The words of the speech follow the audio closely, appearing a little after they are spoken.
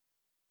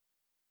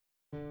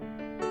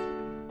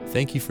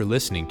Thank you for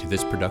listening to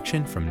this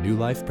production from New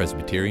Life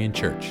Presbyterian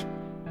Church.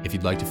 If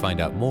you'd like to find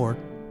out more,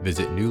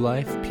 visit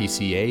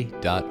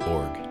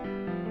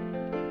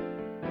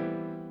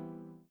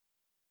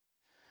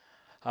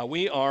newlifepca.org.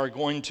 We are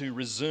going to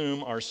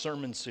resume our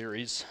sermon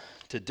series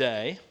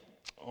today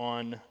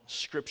on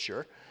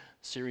Scripture,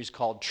 a series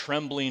called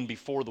Trembling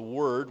Before the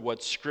Word,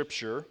 What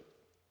Scripture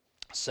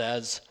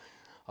Says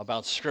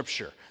About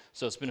Scripture.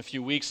 So it's been a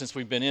few weeks since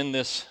we've been in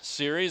this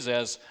series,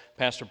 as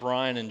Pastor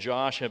Brian and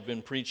Josh have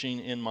been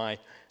preaching in my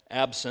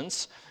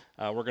absence.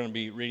 We're going to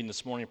be reading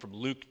this morning from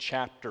Luke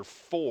chapter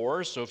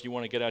 4, so if you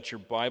want to get out your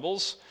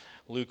Bibles,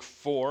 Luke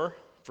 4,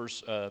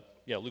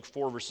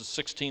 verses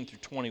 16 through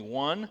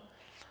 21.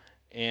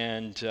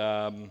 And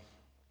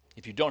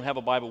if you don't have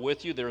a Bible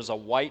with you, there is a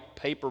white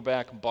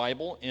paperback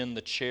Bible in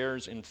the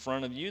chairs in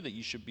front of you that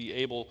you should be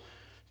able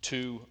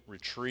to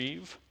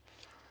retrieve.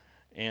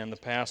 And the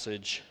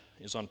passage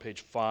is on page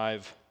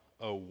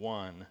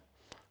 501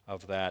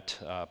 of that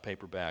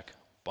paperback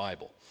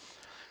Bible.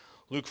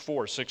 Luke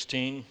 4,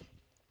 16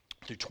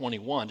 through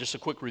 21. Just a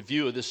quick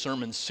review of this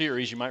sermon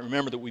series. You might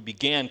remember that we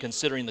began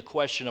considering the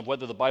question of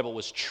whether the Bible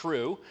was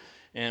true,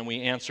 and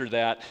we answered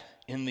that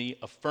in the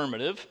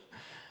affirmative.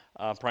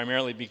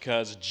 Primarily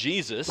because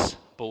Jesus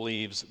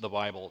believes the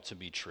Bible to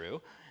be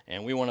true,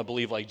 and we want to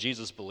believe like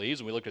Jesus believes.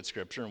 And we looked at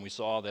Scripture and we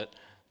saw that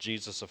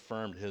Jesus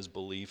affirmed his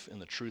belief in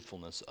the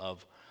truthfulness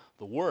of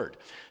the Word.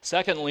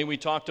 Secondly, we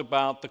talked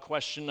about the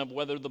question of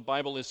whether the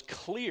Bible is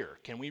clear.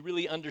 Can we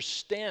really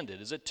understand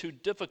it? Is it too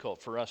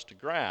difficult for us to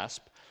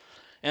grasp?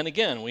 And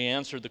again, we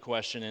answered the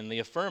question in the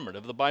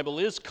affirmative. The Bible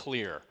is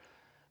clear.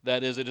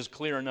 That is, it is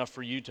clear enough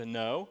for you to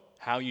know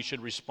how you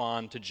should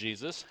respond to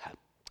Jesus,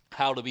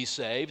 how to be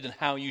saved, and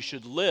how you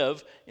should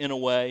live in a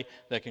way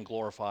that can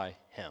glorify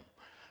Him.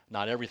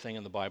 Not everything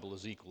in the Bible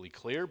is equally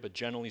clear, but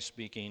generally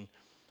speaking,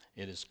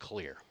 it is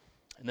clear.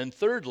 And then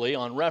thirdly,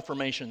 on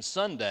Reformation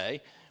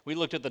Sunday, we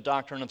looked at the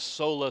doctrine of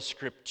sola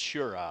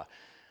scriptura.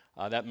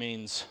 That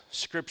means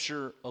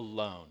Scripture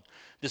alone.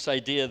 This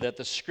idea that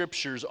the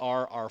Scriptures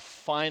are our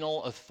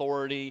final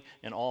authority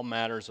in all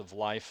matters of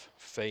life,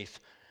 faith,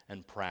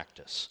 and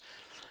practice.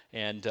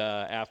 And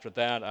after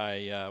that,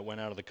 I went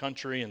out of the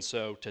country, and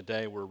so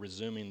today we're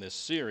resuming this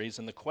series.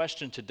 And the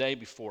question today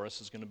before us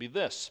is going to be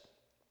this: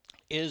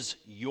 is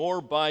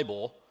your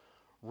Bible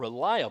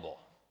reliable?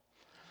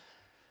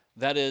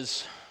 That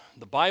is,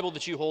 the Bible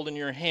that you hold in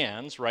your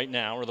hands right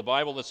now, or the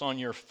Bible that's on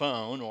your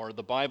phone, or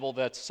the Bible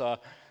that's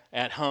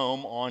at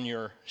home on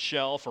your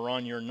shelf or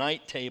on your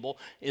night table,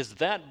 is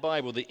that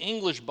Bible, the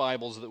English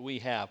Bibles that we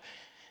have,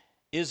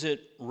 is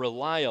it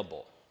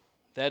reliable?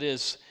 That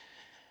is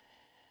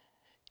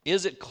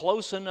it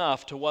close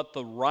enough to what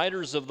the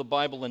writers of the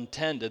Bible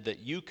intended that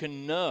you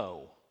can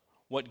know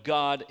what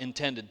God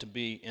intended to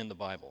be in the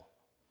Bible?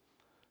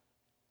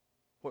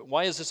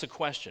 Why is this a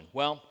question?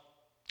 Well,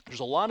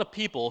 there's a lot of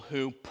people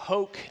who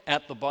poke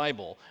at the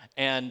Bible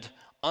and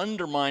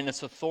undermine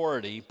its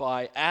authority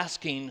by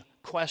asking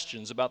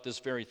questions about this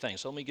very thing.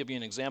 So let me give you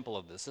an example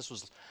of this. This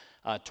was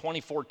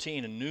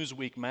 2014 in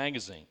Newsweek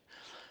magazine.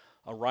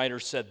 A writer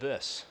said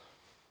this: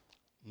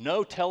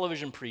 "No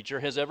television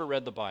preacher has ever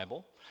read the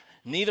Bible.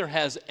 Neither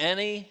has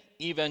any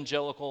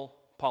evangelical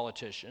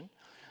politician,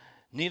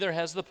 neither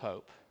has the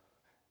Pope,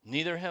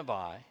 neither have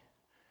I,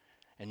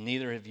 and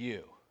neither have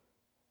you.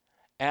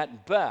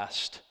 At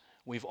best,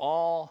 we've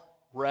all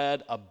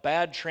read a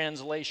bad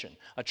translation,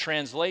 a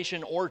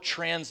translation or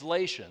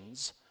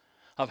translations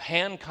of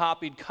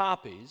hand-copied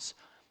copies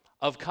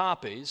of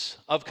copies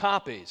of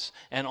copies,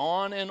 and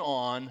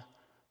on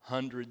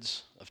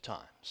hundreds of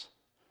times."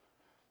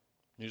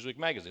 Newsweek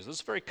magazine. This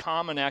is a very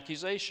common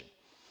accusation.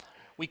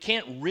 We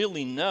can't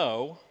really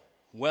know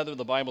whether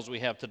the Bibles we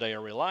have today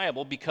are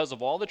reliable because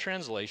of all the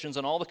translations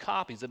and all the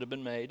copies that have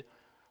been made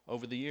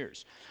over the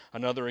years.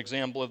 Another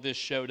example of this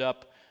showed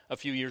up a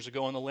few years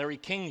ago on the Larry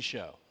King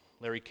Show.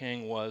 Larry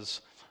King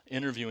was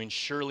interviewing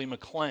Shirley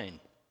MacLaine,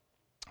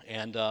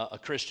 and a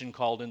Christian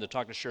called in to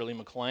talk to Shirley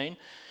MacLaine,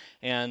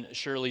 and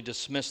Shirley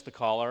dismissed the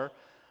caller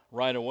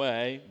right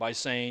away by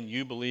saying,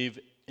 "You believe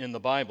in the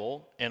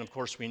Bible," and of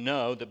course we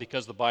know that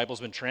because the Bible's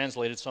been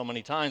translated so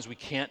many times, we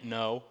can't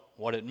know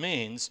what it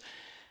means.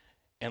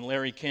 And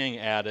Larry King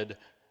added,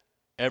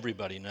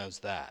 "Everybody knows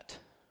that."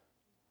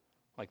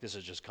 Like this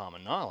is just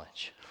common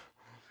knowledge.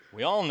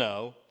 We all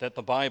know that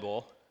the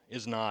Bible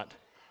is not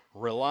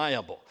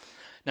reliable.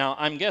 Now,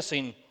 I'm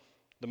guessing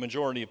the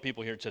majority of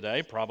people here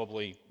today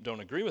probably don't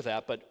agree with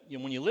that, but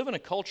when you live in a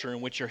culture in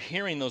which you're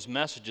hearing those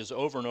messages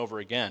over and over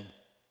again,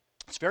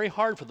 it's very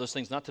hard for those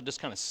things not to just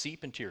kind of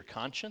seep into your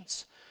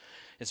conscience.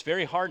 It's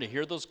very hard to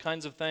hear those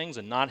kinds of things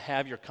and not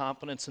have your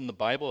confidence in the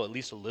Bible at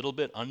least a little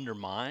bit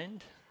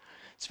undermined.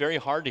 It's very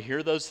hard to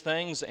hear those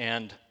things,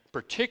 and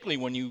particularly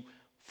when you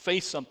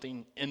face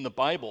something in the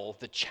Bible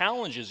that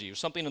challenges you,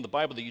 something in the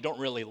Bible that you don't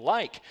really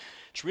like,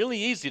 it's really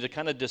easy to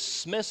kind of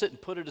dismiss it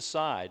and put it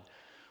aside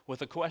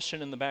with a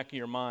question in the back of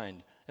your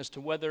mind as to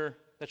whether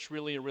that's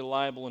really a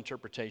reliable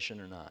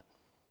interpretation or not.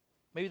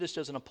 Maybe this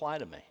doesn't apply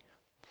to me.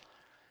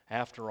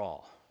 After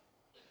all,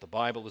 the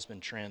Bible has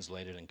been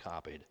translated and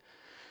copied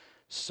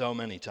so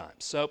many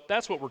times. So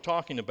that's what we're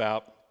talking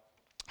about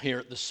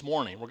here this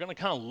morning. We're going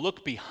to kind of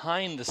look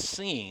behind the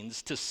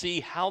scenes to see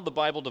how the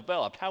Bible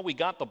developed, how we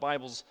got the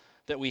Bibles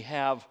that we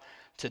have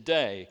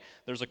today.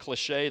 There's a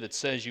cliche that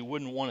says you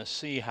wouldn't want to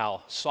see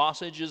how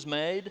sausage is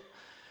made.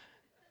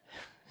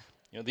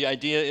 The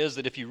idea is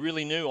that if you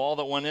really knew all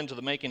that went into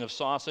the making of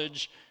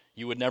sausage,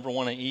 you would never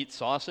want to eat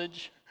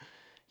sausage.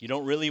 You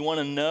don't really want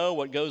to know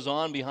what goes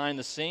on behind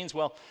the scenes.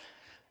 Well,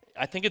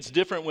 I think it's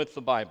different with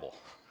the Bible.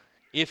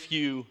 If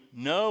you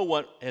know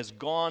what has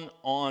gone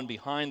on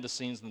behind the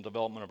scenes in the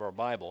development of our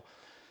Bible,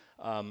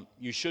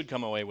 you should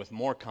come away with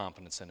more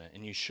confidence in it,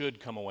 and you should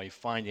come away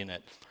finding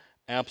it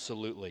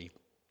absolutely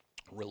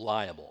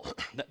reliable.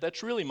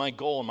 That's really my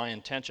goal and my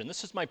intention.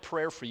 This is my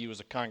prayer for you as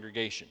a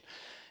congregation,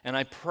 and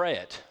I pray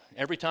it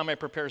every time I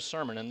prepare a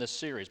sermon in this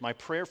series. My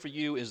prayer for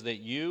you is that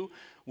you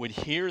would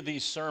hear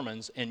these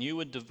sermons and you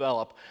would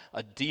develop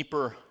a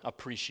deeper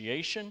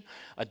appreciation,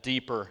 a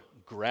deeper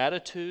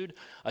gratitude,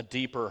 a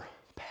deeper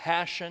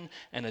passion,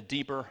 and a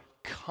deeper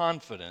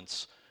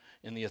confidence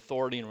in the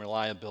authority and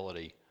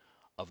reliability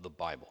of the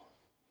Bible.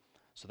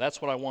 So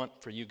that's what I want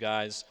for you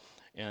guys,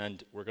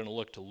 and we're going to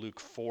look to Luke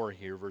 4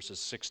 here, verses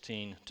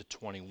 16 to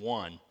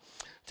 21,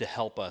 to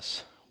help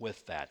us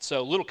with that. So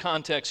a little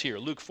context here.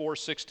 Luke 4,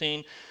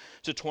 16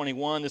 to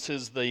 21. This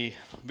is the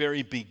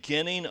very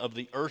beginning of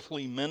the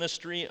earthly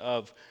ministry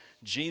of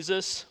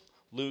Jesus.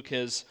 Luke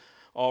has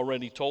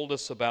already told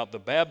us about the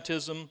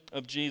baptism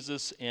of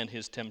Jesus and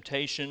his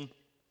temptation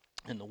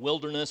in the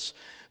wilderness,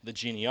 the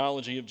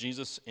genealogy of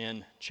Jesus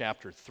in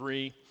chapter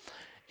 3.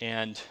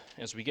 And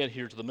as we get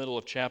here to the middle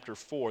of chapter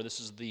 4,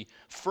 this is the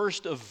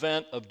first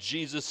event of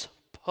Jesus'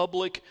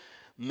 public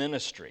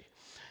ministry.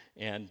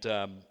 And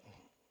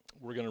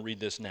we're going to read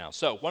this now.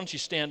 So why don't you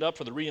stand up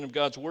for the reading of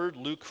God's Word,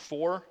 Luke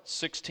 4,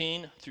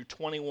 16 through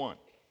 21.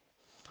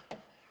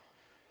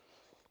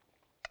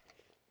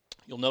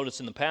 You'll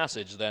notice in the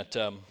passage that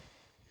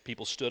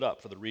people stood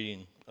up for the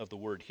reading of the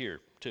Word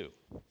here, too.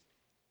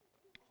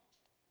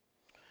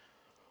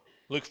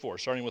 Luke 4,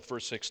 starting with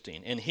verse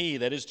 16. And he,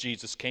 that is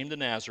Jesus, came to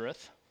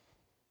Nazareth,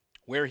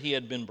 where he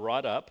had been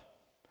brought up,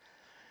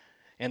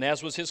 and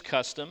as was his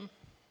custom,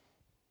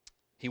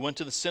 he went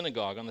to the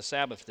synagogue on the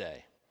Sabbath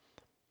day,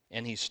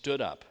 and he stood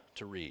up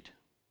to read.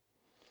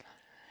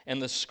 And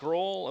the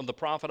scroll of the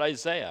prophet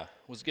Isaiah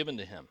was given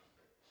to him.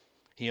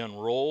 He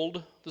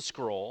unrolled the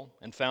scroll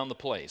and found the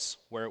place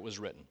where it was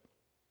written,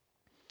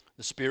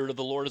 "The Spirit of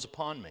the Lord is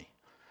upon me,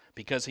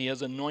 because he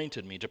has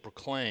anointed me to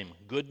proclaim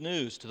good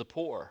news to the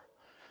poor.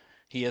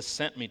 He has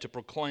sent me to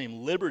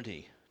proclaim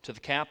liberty to the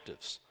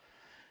captives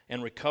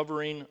and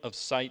recovering of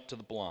sight to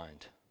the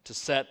blind, to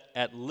set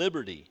at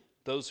liberty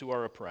those who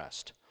are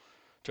oppressed,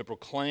 to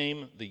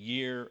proclaim the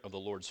year of the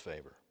Lord's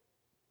favor."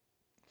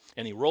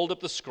 And he rolled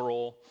up the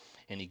scroll,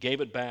 and he gave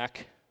it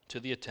back to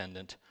the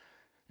attendant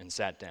and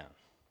sat down.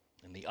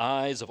 And the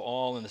eyes of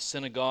all in the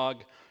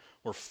synagogue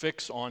were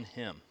fixed on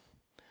him.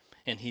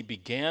 And he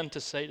began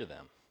to say to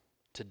them,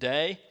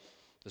 "Today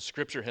the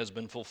scripture has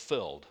been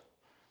fulfilled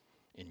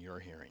in your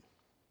hearing."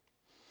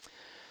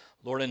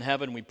 Lord in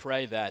heaven, we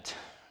pray that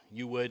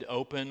you would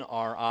open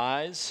our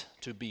eyes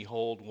to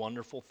behold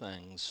wonderful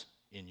things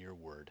in your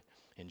word.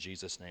 In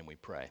Jesus' name we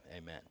pray.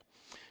 Amen.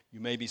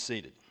 You may be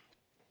seated.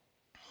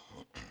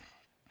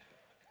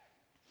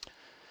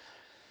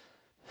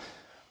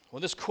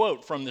 Well, this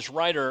quote from this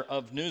writer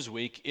of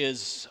Newsweek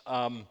is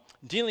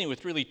dealing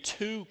with really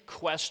two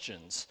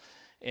questions.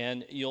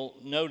 And you'll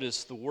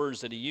notice the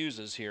words that he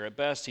uses here. At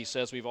best, he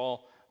says we've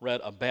all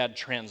read a bad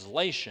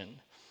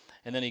translation.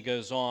 And then he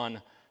goes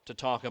on to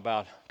talk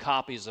about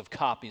copies of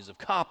copies of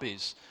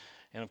copies.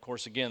 And of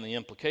course, again, the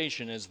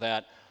implication is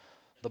that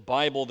the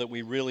Bible that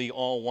we really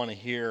all want to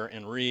hear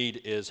and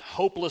read is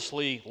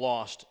hopelessly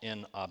lost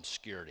in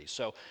obscurity.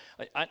 So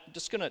I'm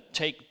just going to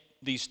take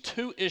these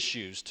two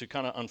issues to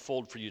kind of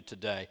unfold for you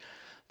today.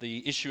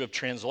 The issue of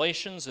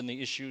translations and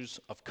the issues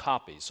of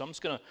copies. So I'm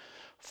just going to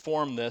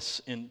form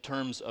this in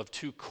terms of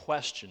two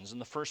questions. And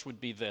the first would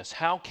be this: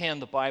 how can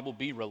the Bible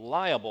be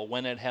reliable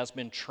when it has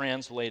been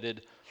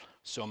translated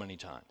so many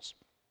times?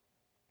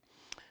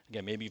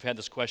 Again, maybe you've had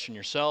this question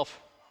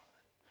yourself.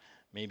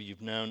 Maybe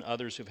you've known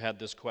others who've had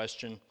this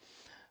question.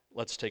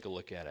 Let's take a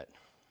look at it.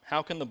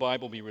 How can the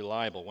Bible be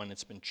reliable when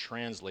it's been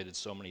translated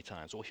so many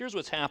times? Well, here's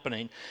what's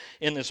happening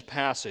in this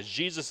passage.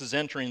 Jesus is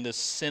entering this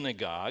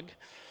synagogue,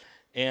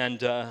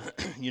 and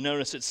you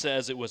notice it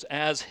says it was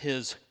as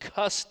his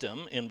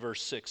custom in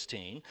verse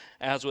 16,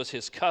 as was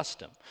his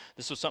custom.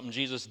 This was something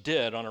Jesus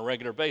did on a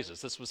regular basis.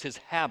 This was his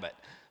habit,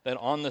 that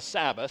on the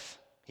Sabbath,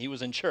 he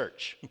was in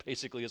church,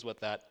 basically is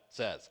what that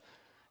says.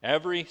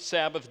 Every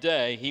Sabbath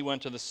day, he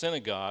went to the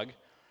synagogue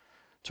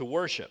to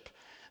worship.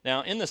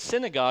 Now, in the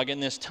synagogue in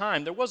this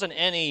time, there wasn't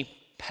any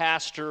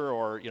pastor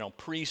or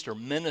priest or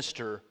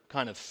minister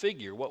kind of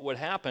figure. What would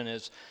happen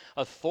is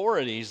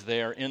authorities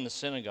there in the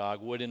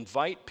synagogue would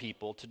invite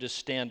people to just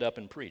stand up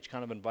and preach,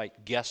 kind of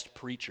invite guest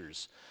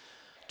preachers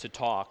to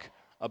talk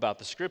about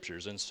the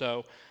scriptures. And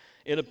so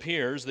it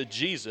appears that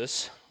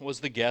Jesus was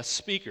the guest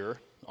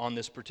speaker on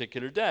this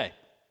particular day.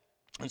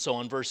 And so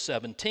on verse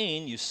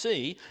 17, you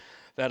see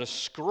that a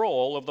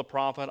scroll of the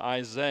prophet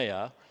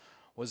Isaiah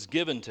was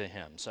given to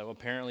him. So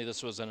apparently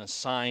this was an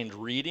assigned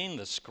reading.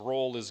 The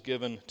scroll is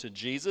given to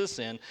Jesus,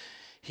 and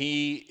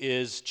he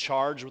is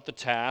charged with the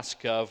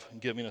task of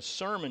giving a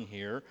sermon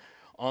here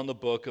on the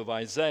book of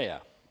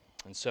Isaiah.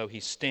 And so he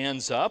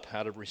stands up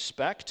out of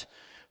respect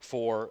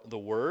for the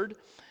word,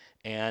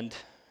 and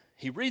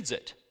he reads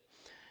it.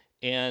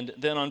 And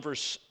then on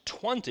verse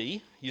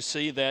 20, you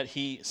see that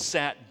he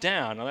sat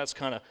down. Now that's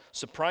kind of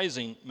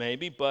surprising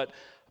maybe, but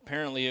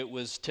apparently it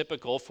was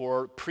typical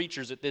for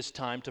preachers at this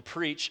time to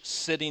preach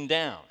sitting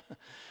down.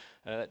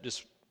 That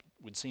just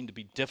would seem to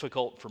be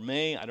difficult for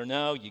me. I don't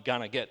know. You got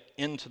to get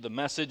into the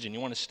message and you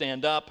want to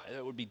stand up.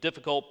 It would be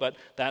difficult, but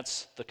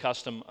that's the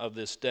custom of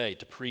this day,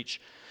 to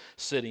preach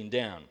sitting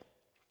down.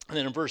 And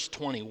then in verse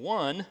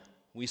 21,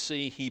 we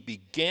see he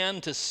began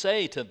to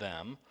say to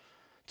them,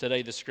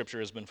 "Today the scripture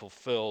has been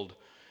fulfilled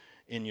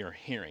in your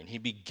hearing." He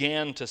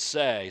began to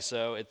say,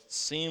 so it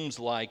seems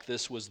like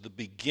this was the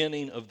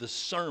beginning of the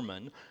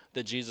sermon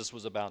that Jesus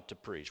was about to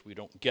preach. We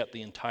don't get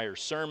the entire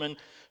sermon,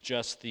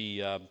 just the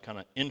kind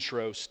of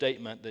intro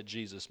statement that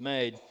Jesus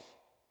made,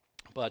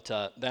 but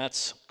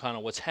that's kind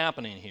of what's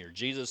happening here.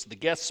 Jesus, the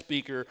guest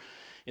speaker,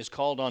 is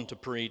called on to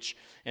preach,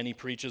 and he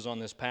preaches on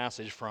this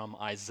passage from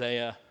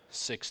Isaiah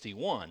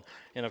 61.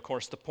 And of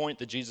course, the point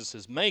that Jesus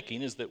is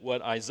making is that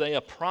what Isaiah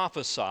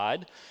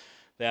prophesied,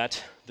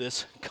 that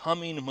this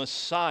coming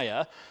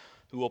Messiah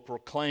who will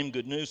proclaim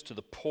good news to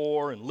the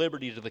poor and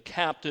liberty to the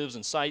captives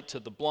and sight to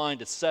the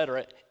blind,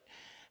 etc.,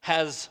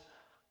 has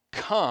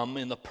come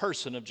in the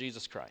person of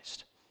Jesus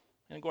Christ.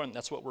 And again,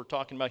 that's what we're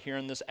talking about here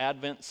in this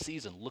Advent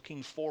season,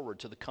 looking forward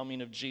to the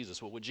coming of Jesus.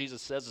 Well, what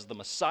Jesus says is the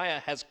Messiah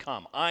has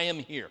come. I am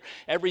here.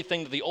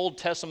 Everything that the Old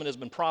Testament has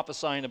been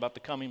prophesying about the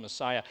coming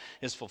Messiah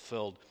is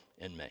fulfilled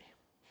in me.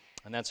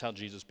 And that's how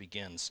Jesus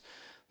begins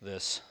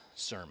this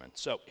sermon.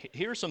 So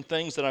here are some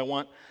things that I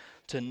want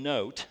to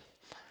note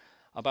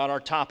about our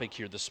topic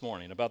here this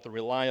morning, about the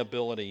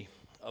reliability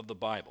of the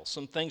Bible.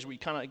 Some things we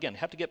kind of, again,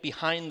 have to get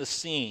behind the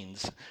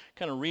scenes,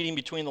 kind of reading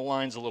between the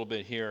lines a little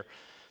bit here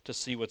to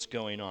see what's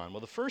going on. Well,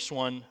 the first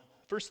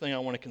thing I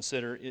want to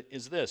consider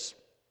is this.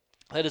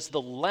 That is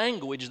the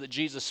language that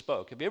Jesus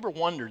spoke. Have you ever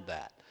wondered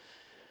that?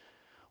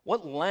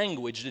 What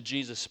language did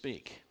Jesus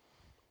speak?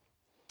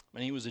 I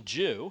mean, he was a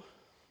Jew,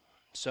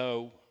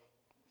 so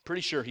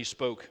pretty sure he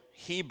spoke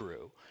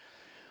Hebrew.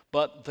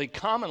 But the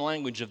common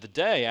language of the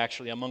day,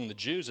 actually, among the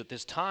Jews at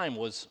this time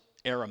was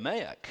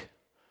Aramaic.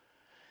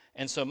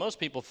 And so most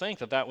people think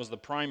that that was the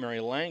primary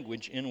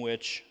language in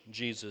which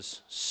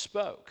Jesus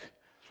spoke.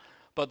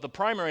 But the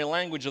primary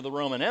language of the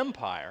Roman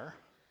Empire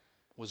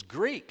was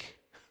Greek.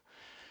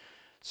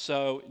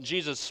 So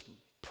Jesus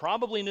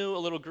probably knew a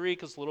little Greek.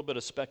 There's a little bit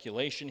of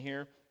speculation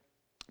here.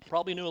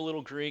 Probably knew a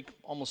little Greek,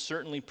 almost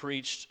certainly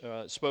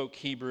spoke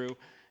Hebrew,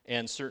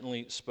 and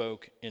certainly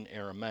spoke in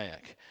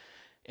Aramaic.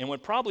 And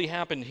what probably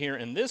happened here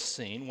in this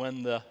scene,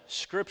 when the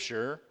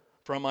scripture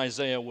from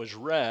Isaiah was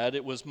read,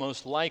 it was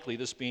most likely,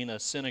 this being a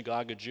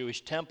synagogue, a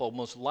Jewish temple,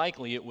 most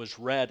likely it was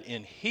read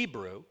in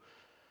Hebrew,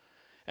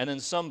 and then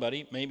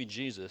somebody, maybe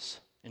Jesus,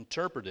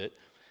 interpreted it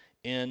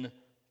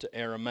into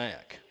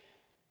Aramaic.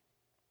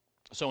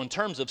 So in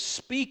terms of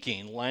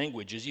speaking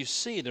languages, you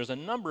see there's a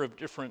number of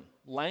different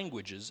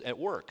languages at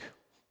work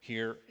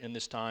here in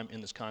this time, in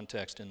this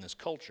context, in this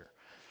culture.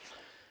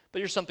 But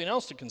here's something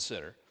else to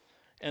consider,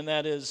 and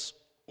that is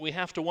we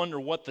have to wonder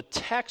what the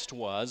text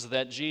was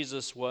that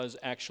Jesus was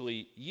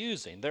actually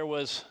using. There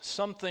was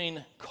something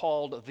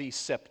called the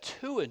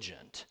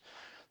Septuagint.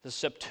 The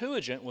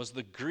Septuagint was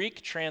the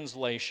Greek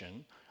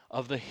translation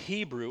of the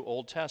Hebrew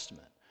Old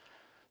Testament.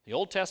 The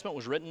Old Testament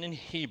was written in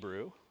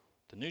Hebrew.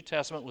 The New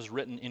Testament was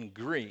written in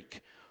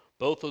Greek.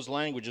 Both those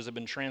languages have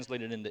been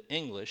translated into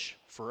English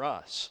for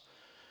us.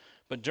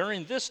 But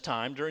during this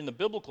time, during the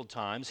biblical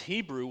times,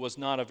 Hebrew was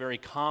not a very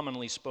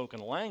commonly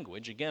spoken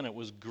language. Again, it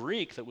was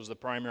Greek that was the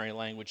primary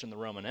language in the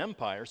Roman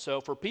Empire.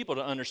 So for people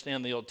to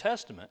understand the Old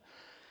Testament,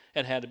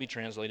 it had to be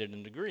translated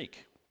into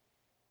Greek.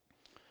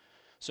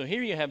 So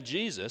here you have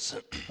Jesus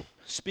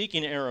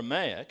speaking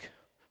Aramaic,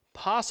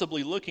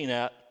 possibly looking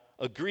at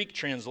a Greek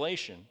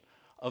translation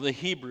of the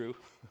Hebrew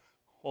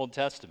Old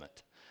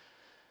Testament.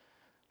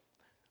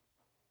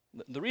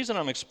 The reason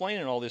I'm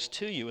explaining all this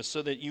to you is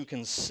so that you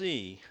can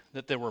see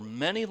that there were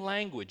many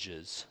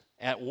languages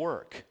at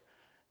work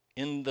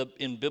in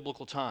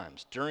biblical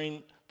times,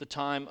 during the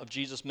time of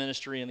Jesus'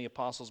 ministry and the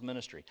apostles'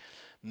 ministry.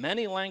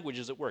 Many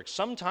languages at work.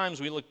 Sometimes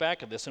we look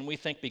back at this and we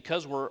think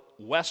because we're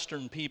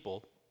Western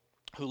people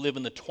who live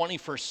in the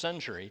 21st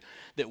century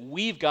that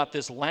we've got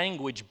this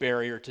language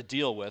barrier to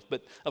deal with.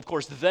 But of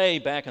course they,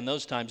 back in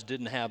those times,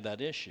 didn't have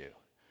that issue.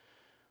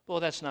 Well,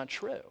 that's not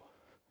true.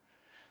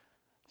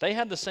 They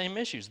had the same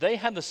issues. They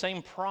had the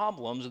same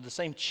problems and the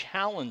same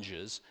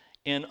challenges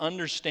in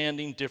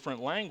understanding different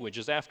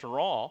languages.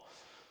 After all,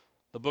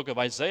 the book of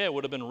Isaiah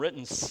would have been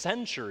written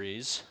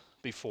centuries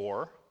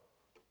before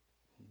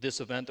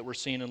this event that we're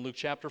seeing in Luke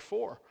chapter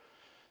 4.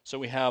 So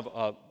we have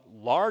a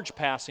large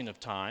passing of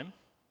time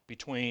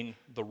between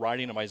the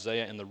writing of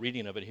Isaiah and the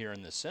reading of it here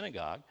in this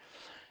synagogue.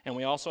 And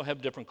we also have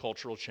different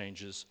cultural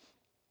changes,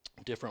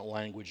 different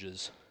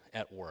languages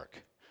at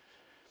work.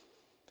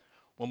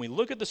 When we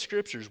look at the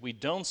scriptures, we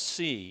don't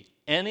see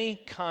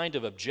any kind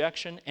of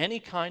objection, any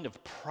kind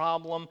of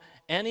problem,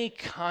 any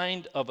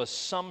kind of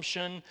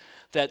assumption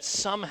that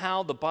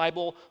somehow the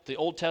Bible, the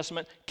Old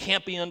Testament,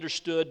 can't be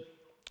understood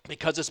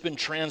because it's been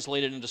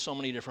translated into so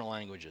many different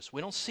languages.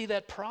 We don't see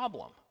that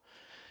problem.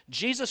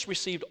 Jesus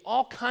received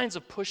all kinds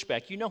of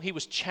pushback. You know, he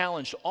was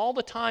challenged all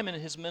the time in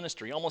his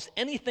ministry. Almost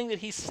anything that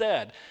he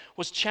said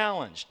was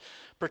challenged,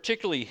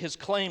 particularly his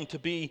claim to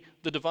be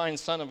the divine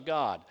Son of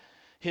God,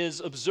 his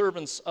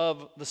observance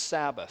of the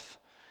Sabbath,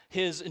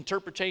 his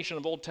interpretation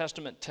of Old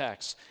Testament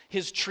texts,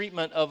 his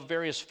treatment of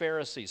various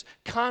Pharisees.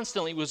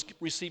 Constantly was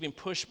receiving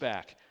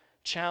pushback,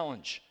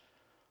 challenge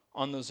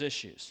on those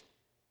issues.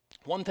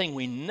 One thing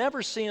we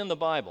never see in the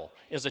Bible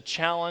is a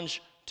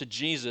challenge to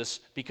Jesus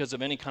because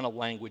of any kind of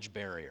language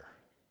barrier.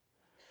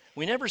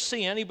 We never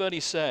see anybody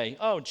say,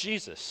 "Oh,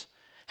 Jesus,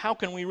 how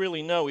can we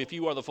really know if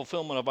you are the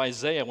fulfillment of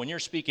Isaiah when you're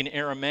speaking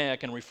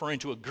Aramaic and referring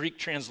to a Greek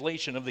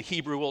translation of the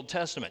Hebrew Old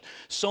Testament?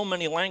 So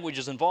many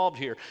languages involved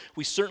here,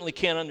 we certainly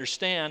can't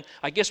understand.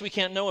 I guess we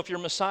can't know if you're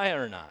Messiah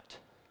or not."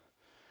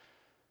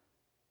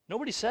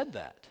 Nobody said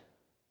that.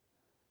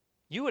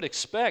 You would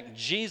expect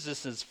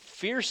Jesus'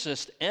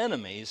 fiercest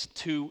enemies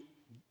to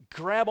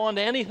grab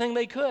onto anything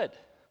they could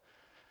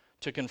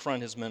to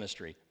confront his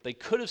ministry. They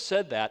could have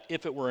said that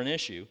if it were an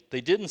issue.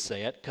 They didn't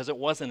say it because it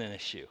wasn't an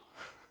issue.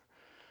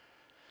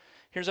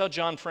 Here's how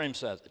John Frame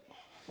says it.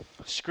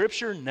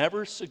 Scripture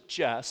never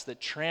suggests that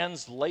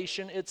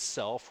translation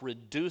itself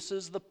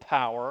reduces the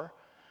power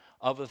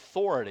of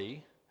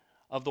authority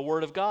of the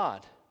Word of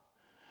God.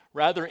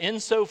 Rather,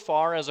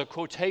 insofar as a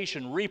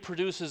quotation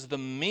reproduces the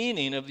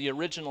meaning of the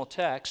original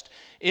text,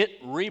 it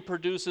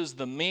reproduces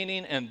the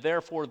meaning and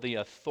therefore the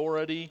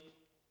authority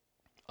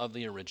of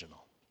the original.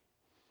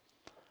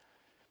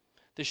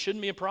 This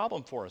shouldn't be a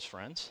problem for us,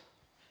 friends.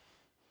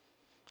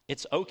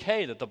 It's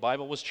okay that the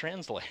Bible was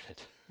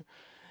translated.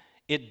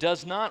 It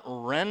does not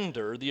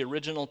render the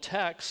original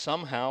text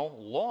somehow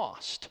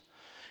lost.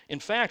 In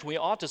fact, we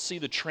ought to see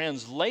the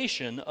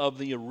translation of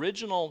the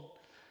original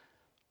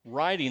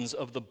writings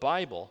of the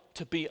Bible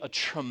to be a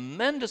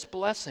tremendous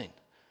blessing.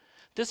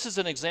 This is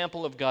an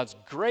example of God's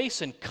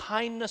grace and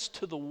kindness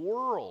to the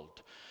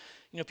world.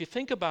 You know, if you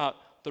think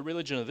about the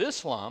religion of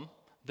Islam,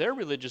 their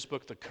religious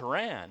book, the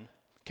Quran,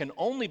 can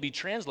only be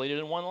translated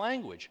in one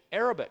language,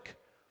 Arabic.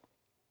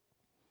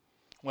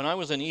 When I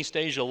was in East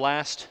Asia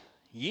last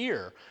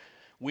year,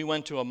 we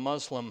went to a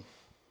Muslim,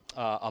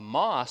 a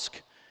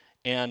mosque,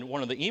 and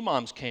one of the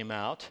imams came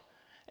out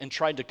and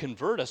tried to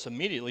convert us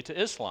immediately to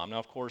Islam. Now,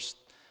 of course,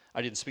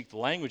 I didn't speak the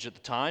language at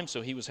the time,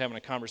 so he was having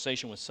a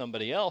conversation with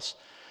somebody else.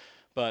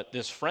 But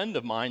this friend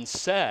of mine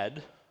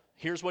said,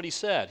 here's what he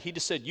said. He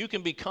just said, "You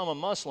can become a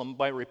Muslim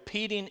by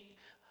repeating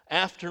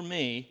after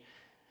me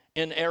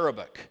in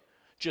Arabic.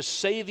 Just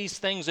say these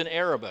things in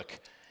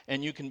Arabic,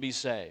 and you can be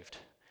saved."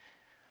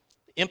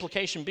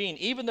 Implication being,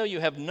 even though you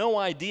have no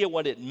idea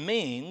what it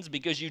means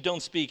because you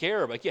don't speak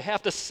Arabic, you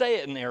have to say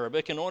it in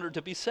Arabic in order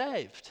to be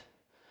saved.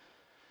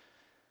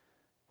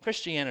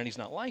 Christianity's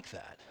not like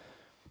that.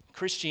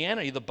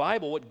 Christianity, the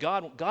Bible, what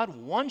God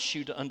wants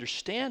you to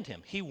understand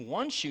Him. He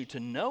wants you to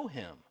know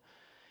Him.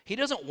 He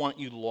doesn't want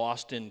you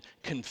lost in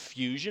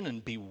confusion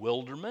and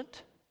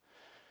bewilderment.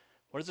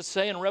 What does it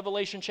say in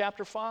Revelation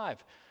chapter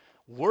 5?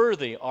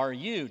 "Worthy are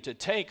you to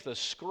take the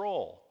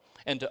scroll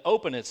and to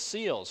open its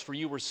seals, for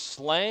you were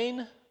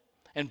slain,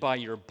 and by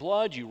your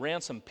blood you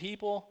ransomed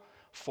people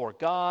for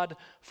God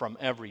from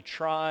every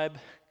tribe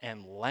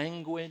and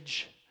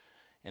language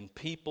and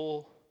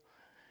people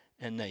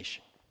and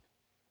nation."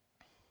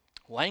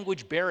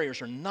 Language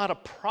barriers are not a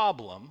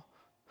problem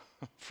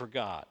for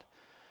God.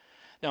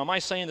 Now, am I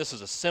saying this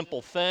is a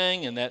simple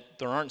thing and that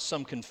there aren't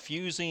some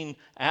confusing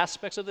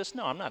aspects of this?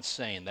 No, I'm not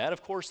saying that.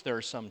 Of course, there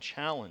are some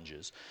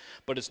challenges,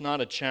 but it's not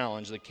a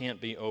challenge that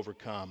can't be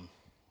overcome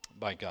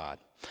by God.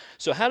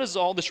 So how does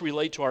all this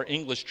relate to our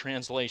English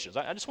translations?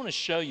 I just want to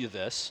show you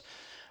this.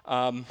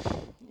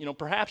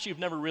 Perhaps you've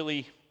never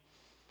really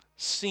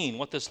seen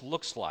what this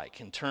looks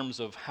like in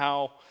terms of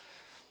how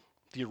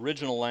the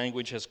original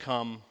language has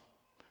come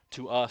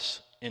to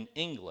us in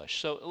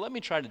English. So let me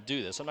try to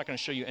do this. I'm not going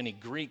to show you any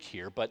Greek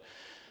here, but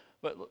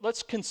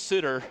let's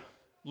consider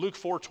Luke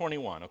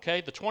 4:21, okay?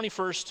 The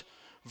 21st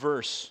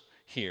verse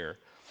here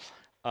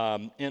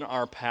in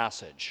our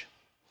passage.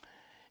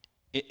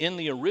 In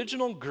the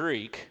original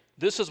Greek,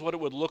 this is what it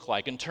would look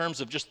like in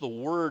terms of just the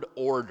word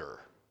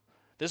order.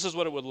 This is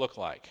what it would look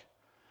like.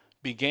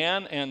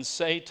 "Began and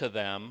say to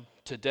them,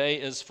 today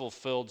is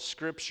fulfilled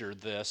Scripture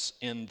this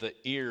in the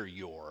ear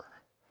your."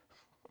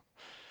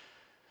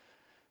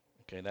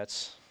 Okay,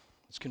 it's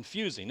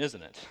confusing,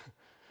 isn't it?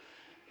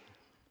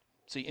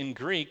 See, in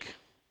Greek,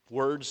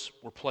 words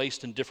were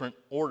placed in different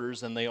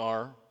orders than they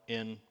are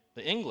in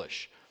the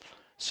English.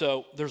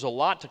 So there's a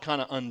lot to kind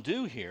of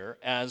undo here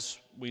as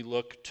we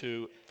look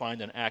to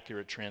find an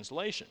accurate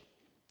translation.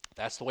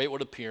 That's the way it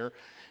would appear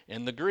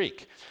in the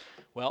Greek.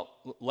 Well,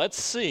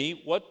 let's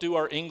see, what do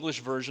our English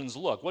versions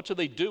look? What do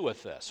they do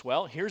with this?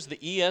 Well, here's the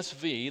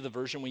ESV, the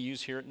version we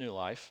use here at New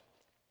Life.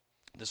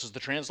 This is the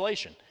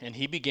translation. And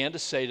he began to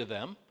say to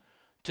them,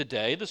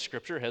 today the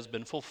scripture has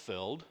been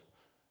fulfilled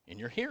in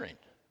your hearing.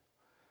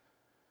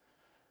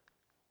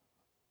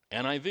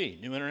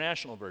 NIV, New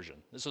International Version.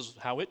 This is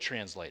how it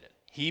translated.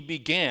 He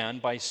began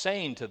by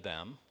saying to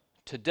them,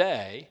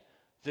 today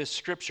this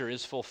scripture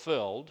is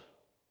fulfilled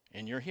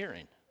in your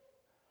hearing.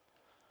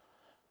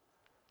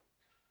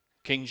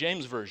 King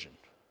James Version.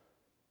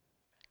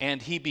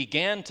 And he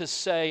began to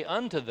say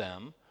unto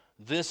them,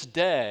 this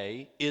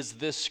day is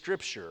this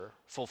scripture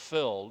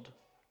fulfilled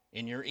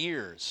in your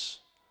ears.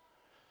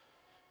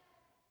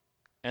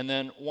 And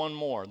then one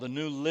more, the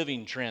New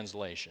Living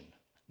Translation.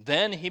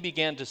 Then he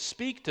began to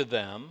speak to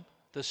them,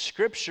 the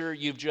scripture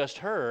you've just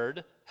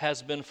heard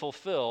has been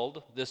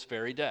fulfilled this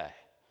very day.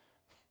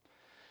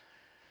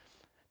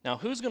 Now,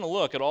 who's going to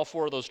look at all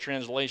four of those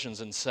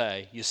translations and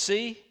say, you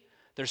see,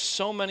 there's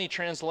so many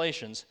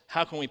translations,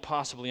 how can we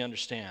possibly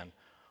understand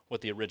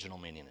what the original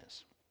meaning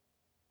is?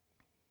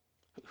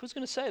 Who's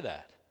going to say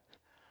that?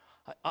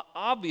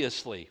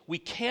 Obviously, we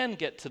can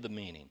get to the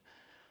meaning.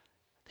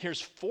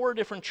 Here's four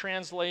different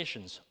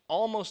translations,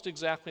 almost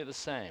exactly the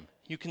same.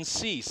 You can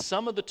see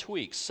some of the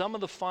tweaks, some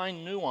of the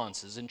fine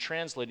nuances in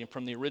translating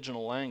from the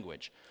original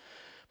language.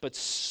 But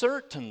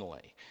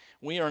certainly,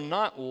 we are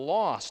not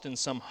lost in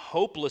some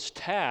hopeless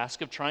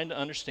task of trying to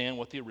understand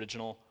what the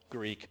original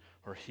Greek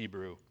or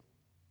Hebrew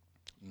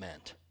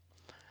meant.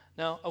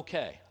 Now,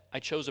 okay, I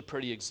chose a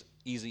pretty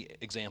easy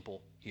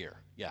example here,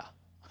 yeah,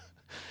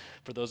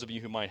 for those of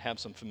you who might have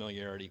some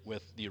familiarity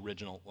with the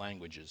original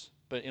languages.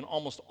 But in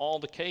almost all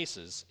the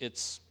cases,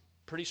 it's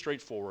pretty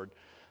straightforward,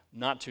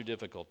 not too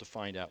difficult to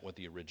find out what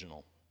the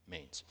original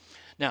means.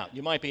 Now,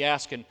 you might be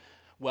asking,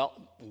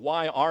 well,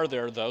 why are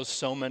there, though,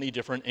 so many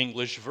different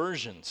English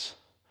versions?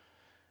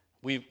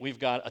 We've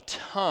got a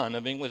ton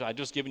of English. I've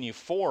just given you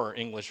 4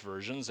 English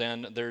versions,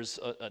 and there's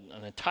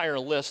an entire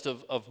list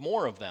of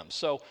more of them.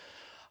 So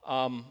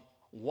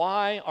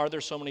why are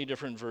there so many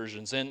different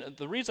versions? And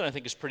the reason I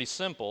think is pretty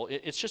simple.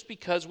 It's just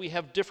because we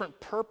have different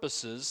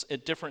purposes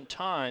at different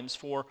times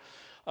for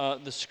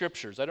the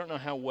scriptures. I don't know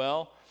how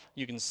well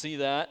you can see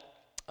that.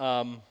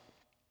 Can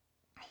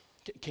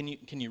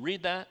you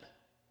read that?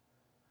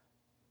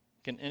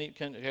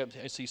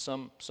 I see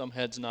some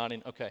heads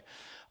nodding. Okay.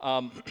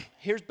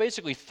 Here's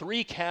basically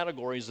 3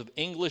 categories of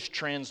English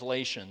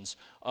translations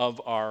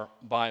of our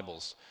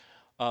Bibles.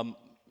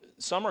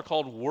 Some are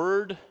called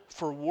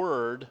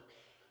word-for-word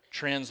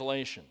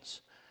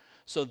translations.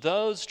 So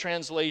those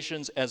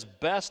translations, as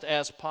best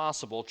as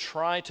possible,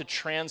 try to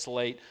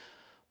translate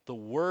the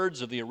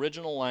words of the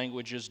original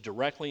languages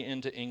directly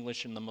into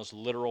English in the most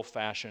literal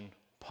fashion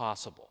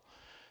possible.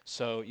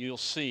 So you'll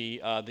see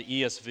the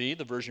ESV,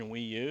 the version we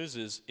use,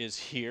 is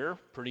here,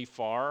 pretty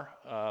far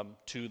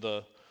to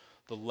the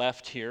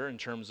left here in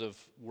terms of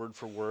word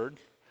for word.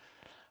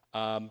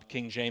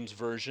 King James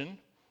Version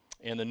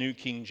and the New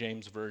King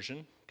James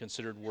Version,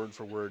 considered word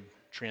for word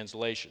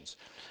translations.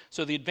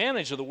 So the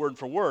advantage of the word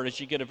for word is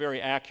you get a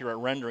very accurate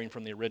rendering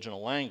from the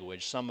original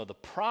language. Some of the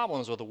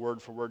problems with the word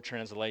for word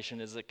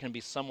translation is it can be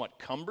somewhat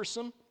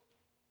cumbersome.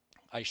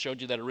 I showed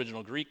you that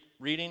original Greek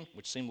reading,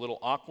 which seemed a little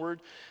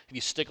awkward. If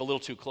you stick a little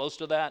too close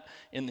to that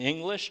in the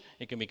English,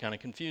 it can be kind of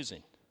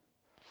confusing.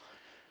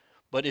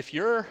 But if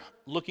you're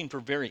looking for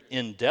very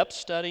in-depth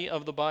study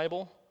of the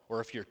Bible, or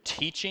if you're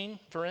teaching,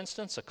 for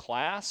instance, a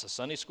class, a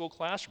Sunday school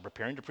class, or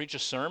preparing to preach a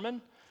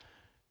sermon,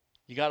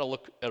 you got to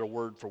look at a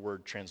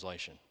word-for-word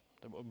translation.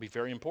 That would be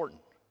very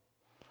important.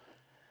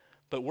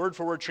 But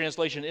word-for-word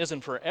translation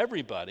isn't for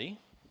everybody.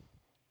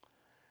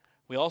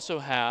 We also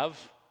have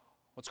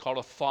what's called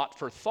a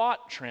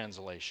thought-for-thought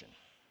translation,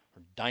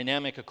 or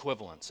dynamic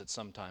equivalence, it's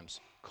sometimes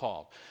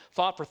called.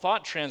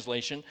 Thought-for-thought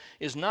translation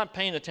is not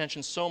paying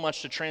attention so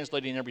much to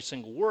translating every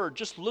single word,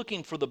 just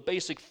looking for the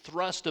basic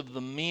thrust of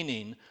the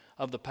meaning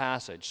of the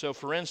passage. So,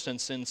 for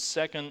instance, in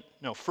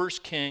 1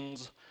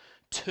 Kings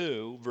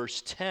 2,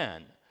 verse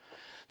 10,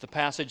 the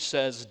passage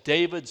says,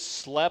 David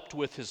slept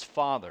with his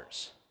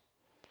fathers.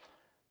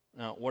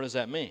 Now, what does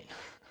that mean?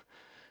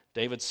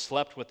 David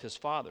slept with his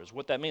fathers.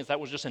 What that means, that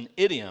was just an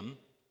idiom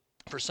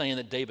for saying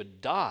that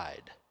David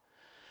died.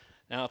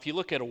 Now, if you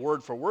look at a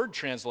word-for-word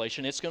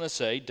translation, it's going to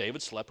say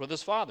David slept with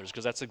his fathers,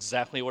 because that's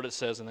exactly what it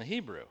says in the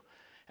Hebrew.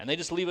 And they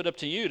just leave it up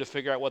to you to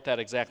figure out what that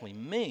exactly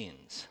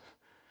means.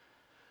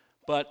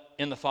 But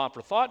in the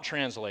thought-for-thought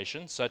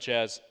translation, such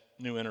as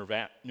New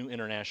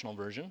International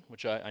Version,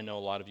 which I know a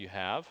lot of you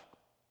have,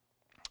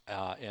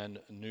 and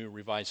New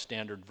Revised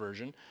Standard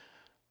Version,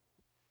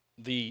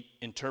 the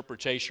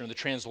interpretation or the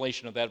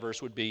translation of that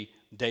verse would be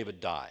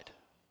David died.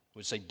 It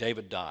would say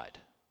David died.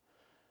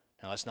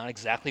 Now, that's not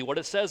exactly what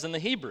it says in the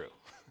Hebrew,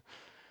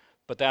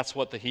 but that's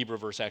what the Hebrew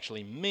verse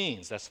actually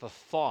means. That's the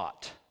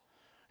thought.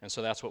 And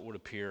so that's what would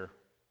appear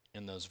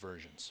in those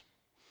versions.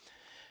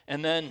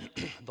 And then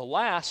the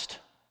last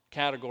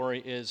category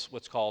is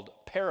what's called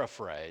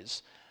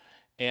paraphrase.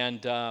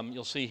 And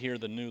you'll see here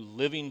the New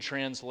Living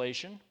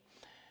Translation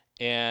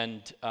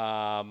and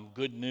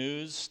Good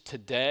News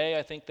Today,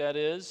 I think that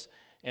is.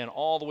 And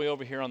all the way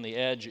over here on the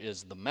edge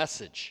is The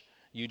Message,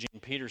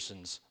 Eugene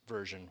Peterson's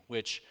version,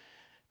 which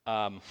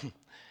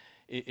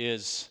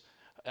is,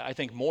 I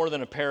think, more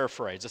than a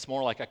paraphrase. It's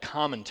more like a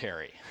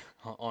commentary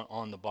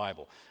on the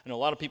Bible. I know a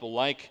lot of people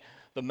like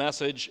The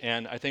Message,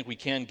 and I think we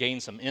can gain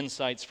some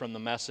insights from The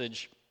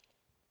Message.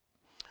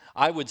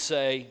 I would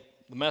say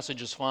The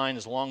Message is fine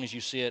as long as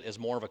you see it as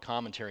more of a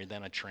commentary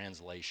than a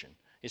translation.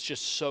 It's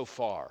just so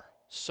far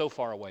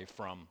away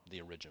from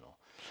the original.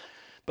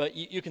 But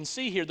you can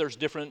see here there's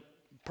different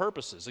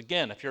purposes.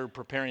 Again, if you're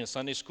preparing a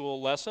Sunday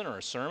school lesson or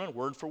a sermon,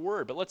 word for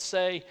word. But let's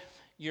say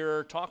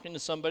you're talking to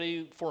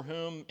somebody for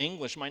whom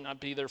English might not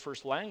be their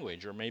first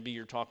language, or maybe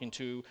you're talking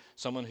to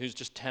someone who's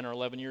just 10 or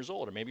 11 years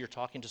old, or maybe you're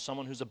talking to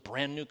someone who's a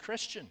brand new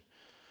Christian.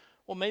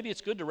 Well, maybe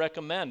it's good to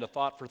recommend a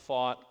thought for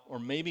thought, or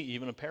maybe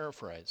even a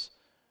paraphrase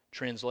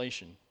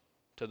translation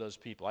to those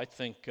people. I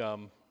think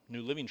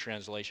New Living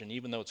Translation,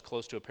 even though it's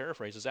close to a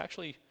paraphrase, is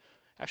actually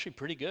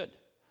pretty good.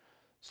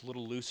 It's a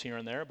little loose here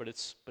and there, but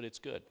it's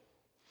good.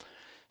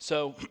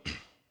 So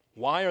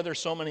why are there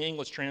so many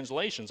English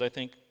translations? I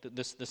think that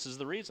this is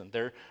the reason.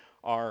 There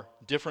are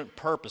different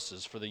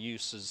purposes for the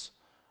uses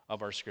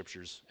of our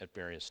scriptures at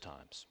various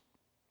times.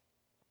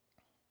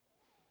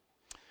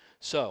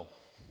 So,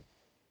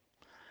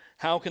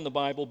 how can the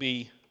Bible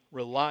be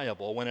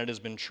reliable when it has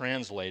been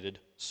translated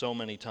so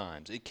many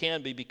times? It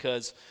can be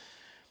because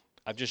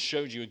I've just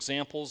showed you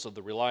examples of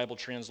the reliable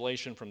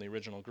translation from the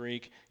original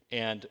Greek,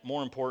 and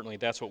more importantly,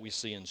 that's what we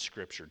see in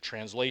Scripture.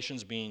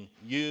 Translations being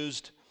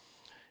used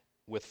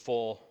with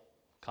full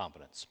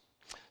confidence.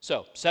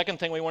 So, second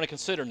thing we want to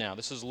consider now,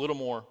 this is a little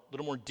more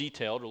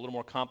detailed, or a little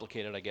more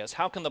complicated, I guess.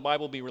 How can the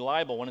Bible be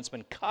reliable when it's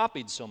been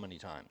copied so many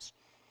times?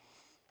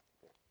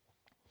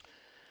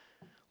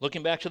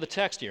 Looking back to the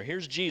text here,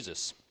 here's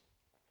Jesus.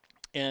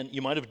 And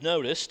you might have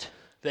noticed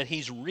that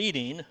he's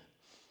reading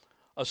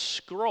a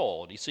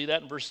scroll. Do you see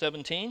that in verse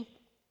 17?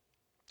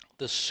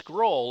 The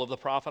scroll of the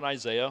prophet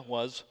Isaiah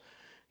was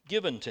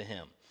given to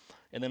him.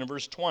 And then in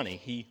verse 20,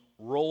 he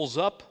rolls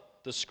up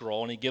the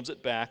scroll and he gives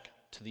it back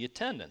to the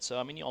attendant. So,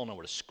 I mean, you all know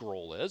what a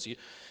scroll is. You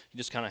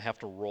just kind of have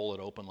to roll it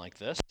open like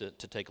this to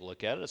take a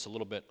look at it. It's a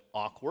little bit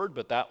awkward,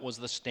 but that was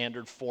the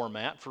standard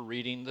format for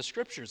reading the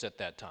scriptures at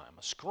that time,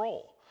 a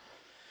scroll.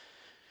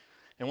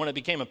 And when it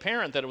became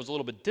apparent that it was a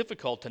little bit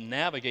difficult to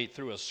navigate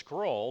through a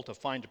scroll to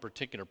find a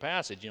particular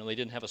passage, they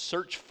didn't have a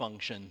search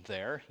function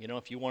there.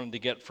 If you wanted to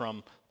get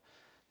from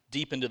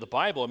deep into the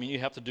Bible, you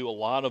have to do a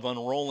lot of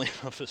unrolling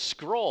of the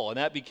scroll, and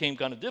that became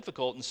kind of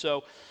difficult. And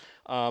so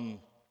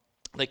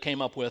they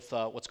came up with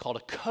what's called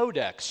a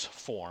codex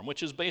form,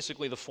 which is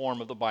basically the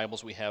form of the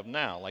Bibles we have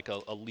now, like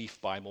a leaf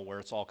Bible where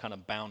it's all kind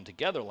of bound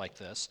together like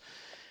this,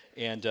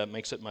 and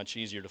makes it much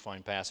easier to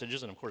find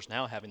passages. And of course,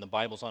 now having the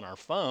Bibles on our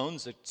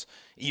phones, it's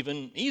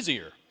even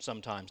easier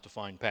sometimes to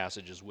find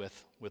passages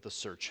with a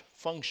search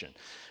function.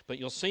 But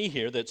you'll see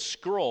here that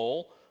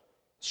scrolls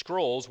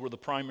were the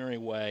primary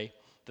way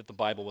that the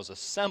Bible was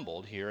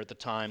assembled here at the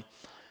time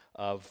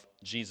of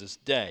Jesus'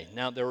 day.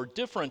 Now, there were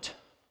different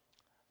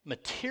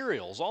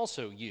materials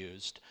also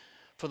used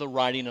for the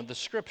writing of the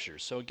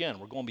scriptures. So again,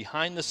 we're going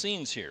behind the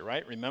scenes here,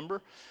 right?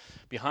 Remember?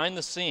 Behind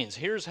the scenes.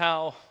 Here's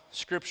how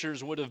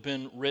scriptures would have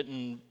been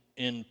written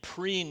in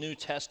pre-New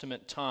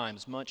Testament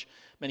times.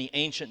 Many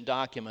ancient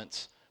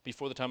documents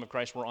before the time of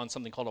Christ were on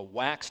something called a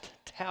waxed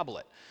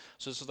tablet.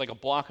 So this is like a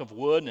block of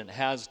wood, and it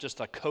has just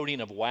a coating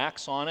of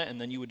wax on it, and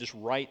then you would just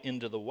write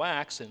into the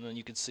wax, and then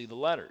you could see the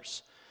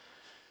letters.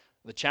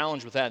 The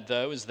challenge with that,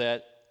 though, is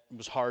that it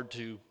was hard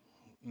to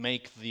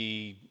make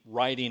the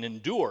writing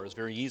endure. It was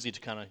very easy to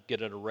kind of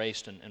get it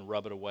erased and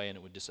rub it away, and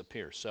it would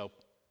disappear. So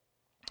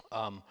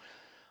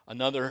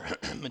another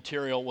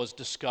material was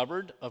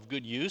discovered of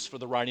good use for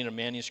the writing of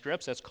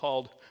manuscripts. That's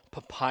called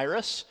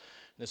papyrus.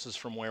 This is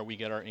from where we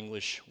get our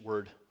English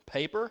word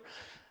paper.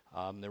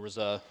 There was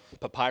a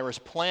papyrus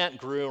plant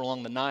grew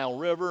along the Nile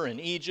River in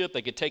Egypt.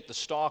 They could take the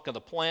stalk of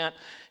the plant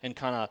and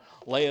kind of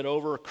lay it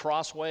over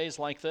crossways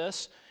like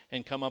this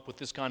and come up with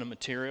this kind of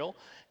material,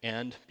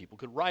 and people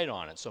could write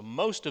on it. So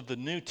most of the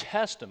New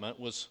Testament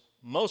was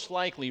most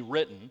likely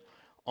written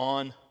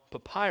on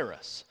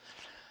papyrus.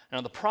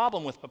 Now, the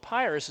problem with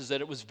papyrus is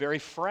that it was very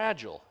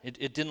fragile.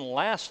 It didn't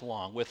last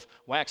long. With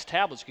wax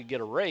tablets, it could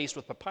get erased.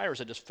 With papyrus,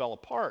 it just fell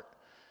apart.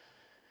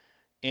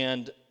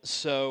 And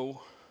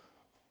so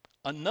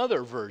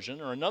another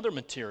version or another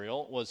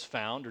material was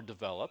found or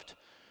developed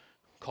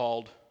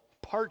called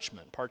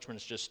parchment. Parchment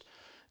is just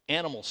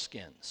animal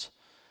skins.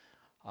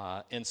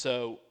 And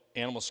so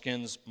animal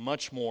skins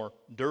much more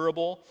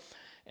durable.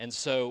 And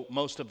so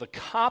most of the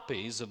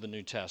copies of the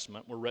New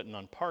Testament were written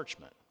on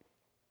parchment.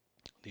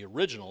 The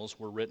originals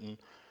were written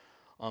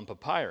on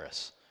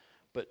papyrus.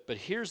 But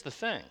here's the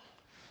thing.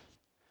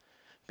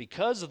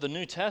 Because of the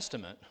New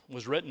Testament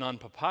was written on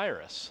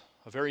papyrus,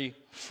 a very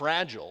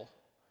fragile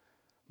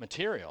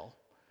material,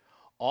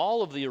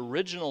 all of the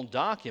original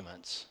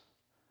documents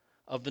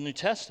of the New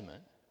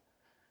Testament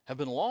have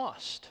been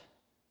lost.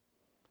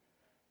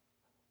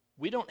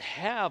 we don't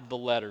have the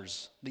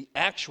letters, the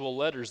actual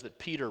letters that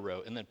Peter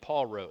wrote, and then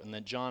Paul wrote, and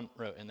then John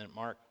wrote, and then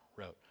Mark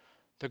wrote.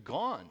 They're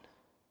gone.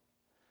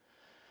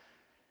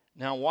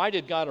 Now, why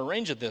did God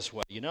arrange it this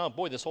way?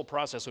 Boy, this whole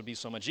process would be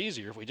so much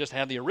easier if we just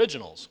had the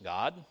originals,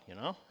 God.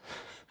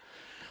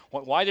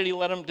 Why did he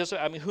let them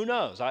I mean, who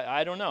knows?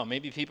 I don't know.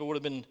 Maybe people would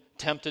have been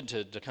tempted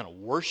to kind of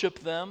worship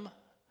them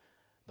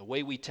the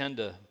way we tend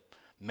to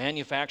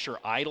manufacture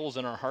idols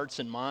in our hearts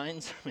and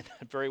minds. I mean,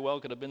 that very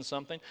well could have been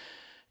something.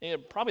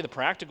 Probably the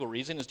practical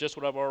reason is just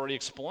what I've already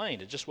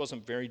explained. It just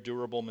wasn't very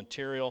durable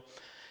material,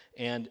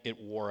 and it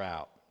wore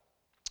out.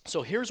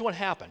 So here's what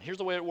happened. Here's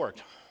the way it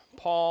worked.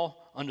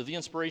 Paul, under the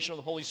inspiration of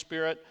the Holy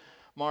Spirit,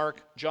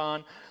 Mark,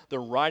 John,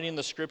 they're writing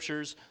the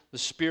scriptures. The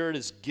Spirit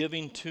is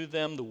giving to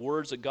them the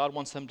words that God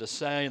wants them to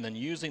say, and then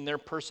using their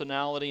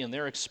personality and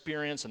their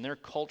experience and their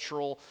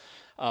cultural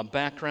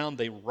background,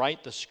 they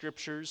write the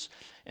scriptures.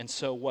 And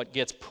so what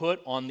gets put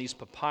on these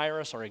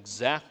papyrus are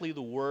exactly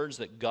the words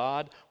that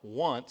God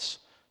wants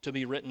to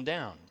be written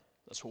down.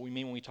 That's what we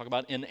mean when we talk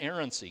about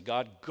inerrancy.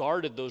 God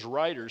guarded those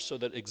writers so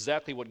that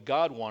exactly what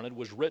God wanted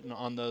was written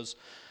on those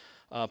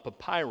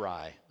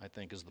papyri, I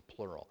think is the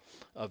plural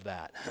of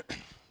that.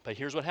 But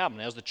here's what happened.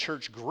 As the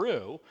church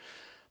grew,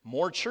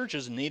 more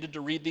churches needed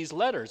to read these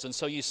letters. And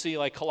so you see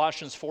like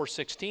Colossians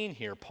 4:16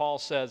 here. Paul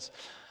says,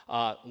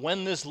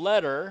 when this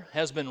letter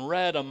has been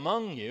read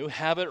among you,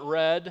 have it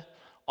read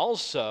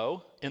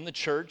also in the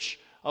church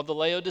of the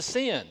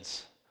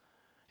Laodiceans.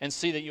 And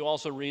see that you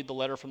also read the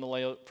letter from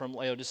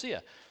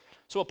Laodicea.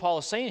 So what Paul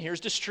is saying here is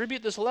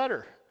distribute this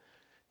letter.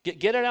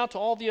 Get it out to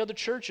all the other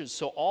churches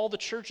so all the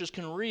churches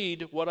can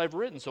read what I've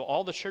written, so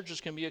all the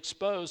churches can be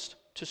exposed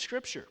to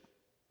Scripture.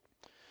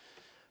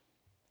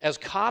 As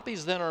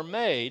copies then are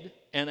made,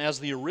 and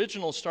as the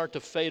originals start to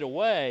fade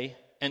away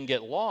and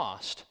get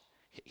lost,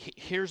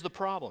 here's the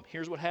problem.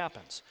 Here's what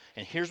happens.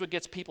 And here's what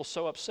gets people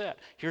so upset.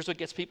 Here's what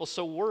gets people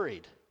so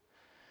worried.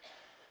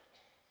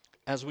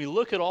 As we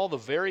look at all the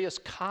various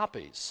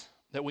copies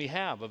that we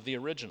have of the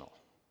original,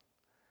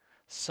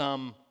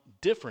 some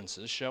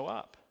differences show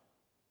up.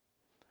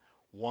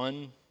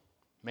 One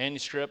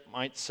manuscript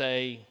might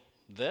say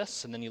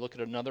this, and then you look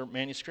at another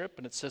manuscript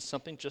and it says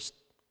something just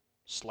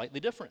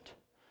slightly different.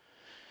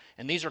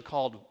 And these are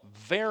called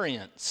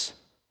variants.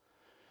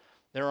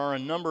 There are a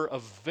number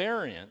of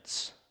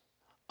variants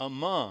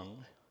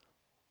among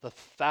the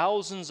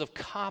thousands of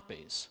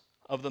copies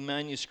of the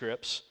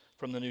manuscripts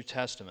from the New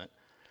Testament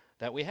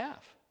that we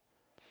have.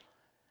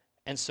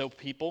 And so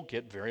people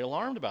get very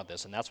alarmed about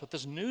this, and that's what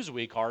this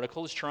Newsweek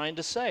article is trying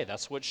to say.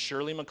 That's what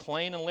Shirley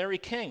MacLaine and Larry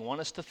King want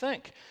us to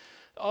think.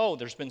 Oh,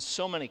 there's been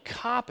so many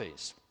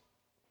copies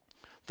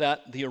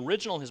that the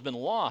original has been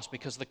lost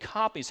because the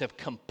copies have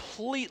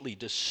completely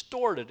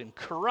distorted and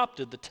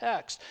corrupted the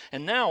text.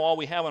 And now all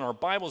we have in our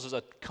Bibles is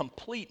a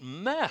complete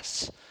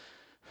mess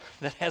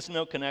that has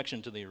no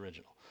connection to the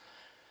original.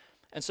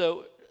 And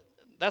so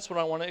that's what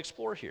I want to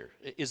explore here.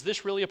 Is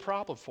this really a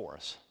problem for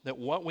us? That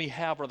what we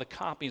have are the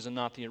copies and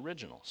not the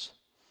originals?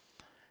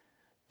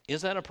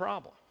 Is that a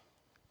problem?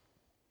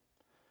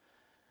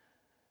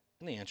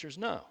 And the answer is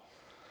no.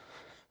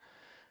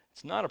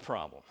 It's not a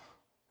problem.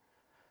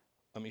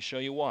 Let me show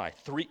you why.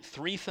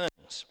 Three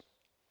things.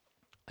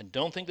 I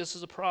don't think this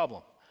is a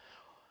problem.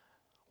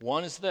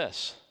 One is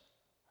this.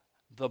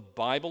 The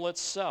Bible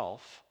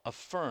itself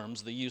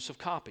affirms the use of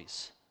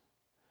copies.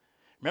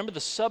 Remember the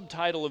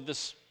subtitle of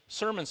this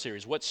sermon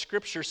series, What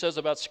Scripture Says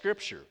About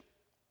Scripture.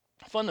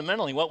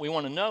 Fundamentally, what we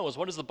want to know is,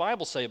 what does the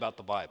Bible say about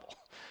the Bible?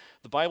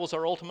 The Bible is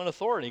our ultimate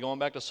authority, going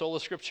back to Sola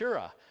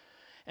Scriptura.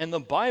 And the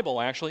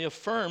Bible actually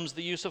affirms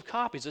the use of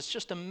copies. It's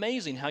just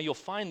amazing how you'll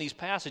find these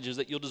passages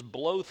that you'll just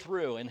blow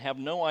through and have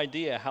no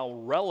idea how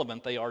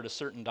relevant they are to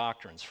certain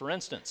doctrines. For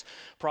instance,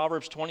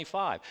 Proverbs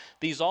 25.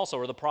 These also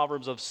are the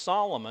Proverbs of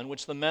Solomon,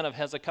 which the men of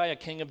Hezekiah,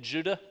 king of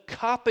Judah,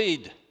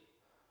 copied.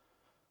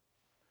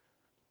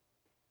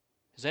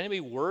 Is anybody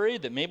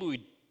worried that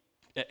maybe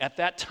at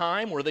that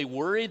time, were they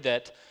worried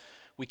that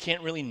we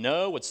can't really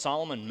know what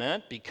Solomon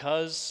meant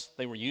because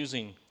they were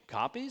using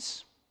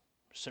copies?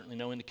 There's certainly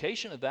no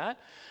indication of that.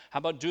 How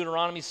about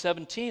Deuteronomy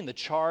 17, the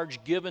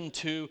charge given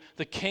to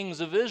the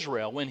kings of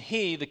Israel? When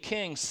he, the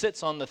king,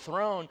 sits on the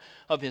throne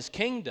of his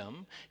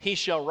kingdom, he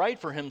shall write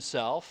for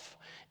himself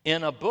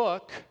in a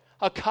book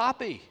a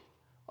copy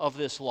of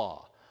this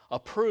law,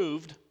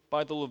 approved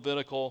by the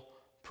Levitical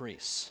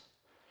priests.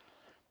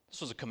 This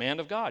was a command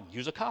of God.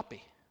 Use a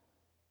copy.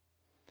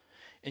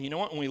 And you know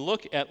what? When we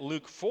look at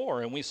Luke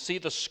 4 and we see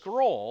the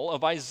scroll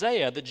of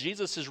Isaiah that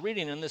Jesus is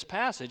reading in this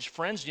passage,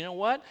 friends, you know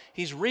what?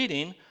 He's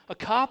reading a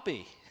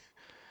copy.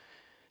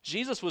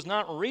 Jesus was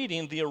not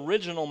reading the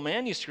original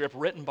manuscript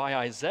written by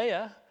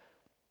Isaiah.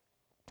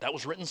 That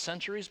was written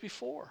centuries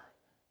before.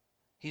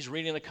 He's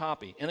reading a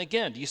copy. And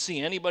again, do you see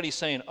anybody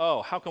saying,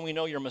 oh, how can we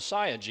know you're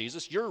Messiah,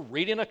 Jesus? You're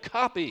reading a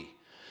copy.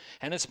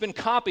 And it's been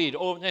copied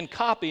and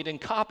copied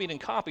and copied and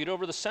copied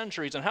over the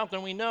centuries. And how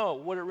can we know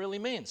what it really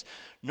means?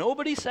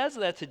 Nobody says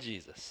that to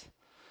Jesus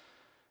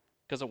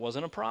because it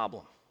wasn't a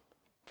problem.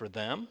 For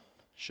them,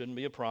 shouldn't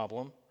be a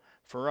problem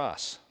for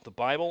us. The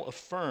Bible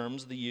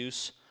affirms the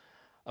use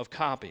of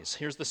copies.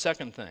 Here's the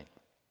second thing.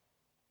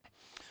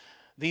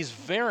 These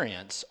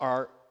variants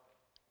are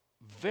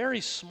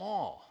very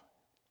small.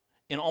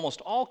 In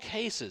almost all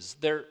cases,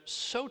 they're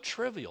so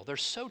trivial, they're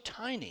so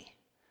tiny.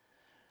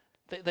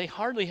 They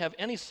hardly have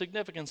any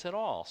significance at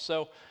all.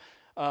 So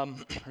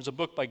there's a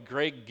book by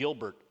Greg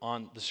Gilbert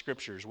on the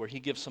Scriptures where he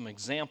gives some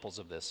examples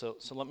of this. So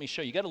let me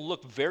show you. You've got to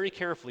look very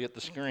carefully at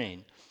the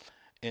screen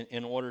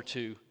in order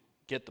to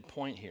get the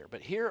point here.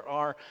 But here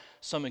are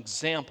some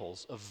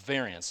examples of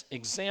variants,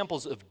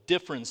 examples of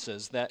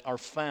differences that are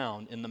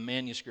found in the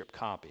manuscript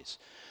copies.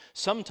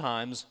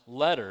 Sometimes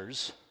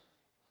letters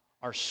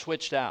are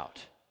switched out.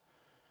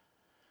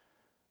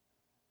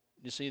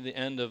 You see the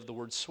end of the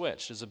word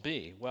switched is a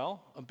B.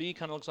 Well, a B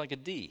kind of looks like a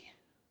D.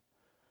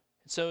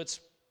 So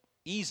it's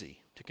easy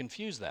to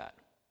confuse that.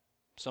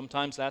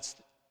 Sometimes that's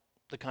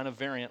the kind of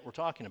variant we're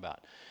talking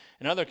about.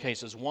 In other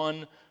cases,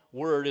 one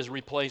word is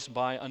replaced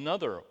by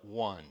another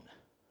one.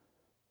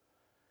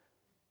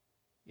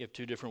 You have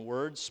two different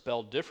words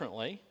spelled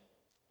differently.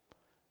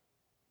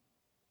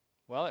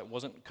 Well, it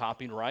wasn't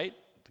copied right.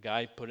 The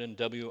guy put in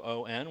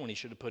W-O-N when he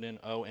should have put in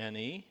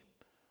O-N-E.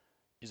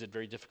 Is it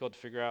very difficult to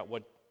figure out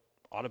what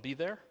ought to be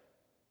there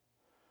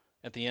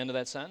at the end of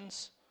that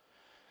sentence?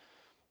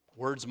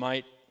 Words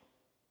might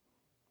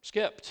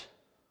skipped.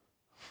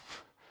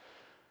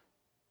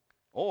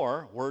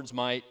 Or words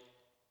might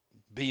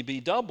be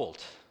doubled.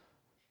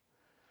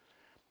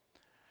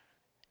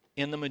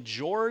 In the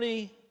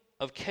majority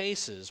of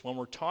cases, when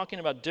we're talking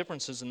about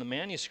differences in the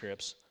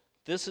manuscripts,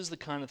 this is the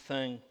kind of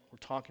thing we're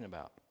talking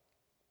about.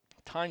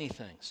 Tiny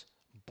things,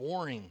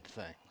 boring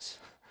things,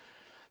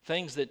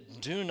 things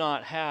that do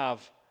not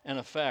have an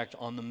effect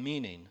on the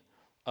meaning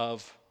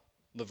of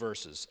the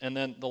verses. And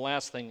then the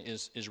last thing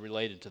is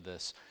related to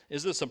this.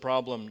 Is this a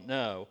problem?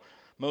 No.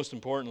 Most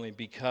importantly,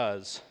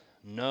 because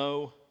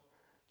no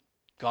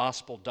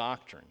gospel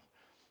doctrine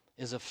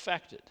is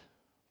affected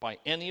by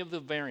any of the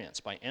variants,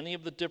 by any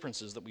of the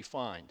differences that we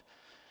find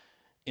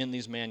in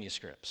these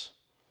manuscripts.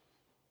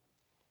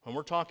 When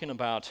we're talking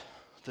about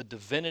the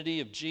divinity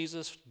of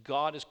Jesus,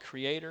 God as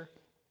creator,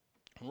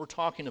 when we're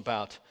talking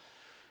about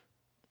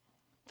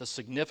the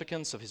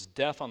significance of his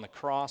death on the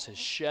cross, his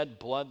shed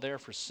blood there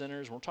for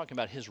sinners, we're talking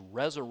about his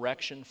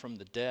resurrection from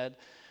the dead,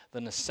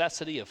 the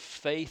necessity of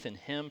faith in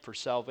him for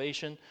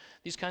salvation,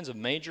 these kinds of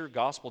major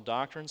gospel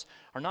doctrines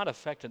are not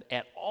affected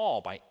at all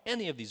by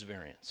any of these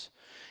variants.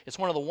 It's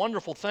one of the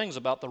wonderful things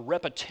about the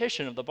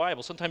repetition of the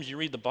Bible. Sometimes you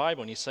read the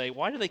Bible and you say,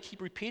 why do they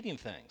keep repeating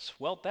things?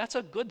 Well, that's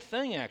a good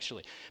thing,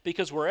 actually,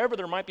 because wherever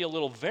there might be a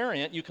little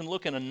variant, you can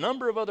look in a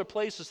number of other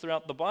places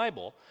throughout the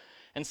Bible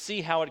and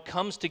see how it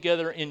comes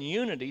together in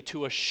unity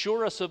to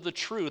assure us of the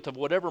truth of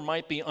whatever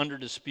might be under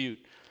dispute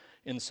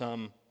in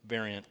some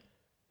variant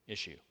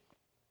issue.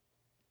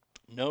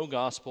 No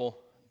gospel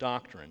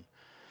doctrine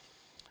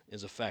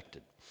is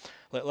affected.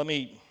 Let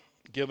me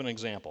give an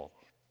example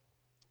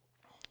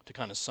to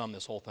kind of sum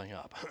this whole thing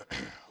up.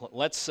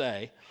 Let's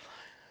say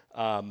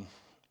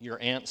your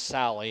Aunt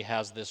Sally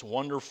has this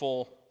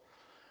wonderful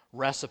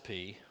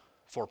recipe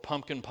for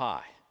pumpkin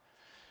pie.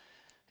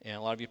 And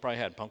a lot of you probably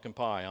had pumpkin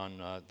pie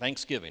on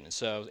Thanksgiving. And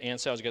so Aunt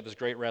Sally's got this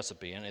great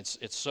recipe, and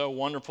it's so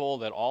wonderful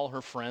that all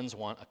her friends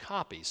want a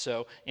copy.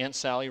 So Aunt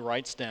Sally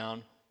writes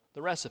down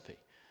the recipe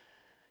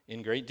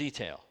in great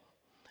detail,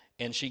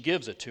 and she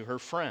gives it to her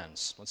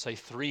friends, let's say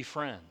 3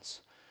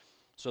 friends.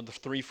 So the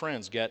 3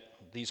 friends get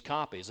these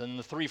copies, and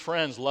the 3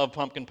 friends love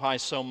pumpkin pie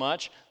so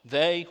much,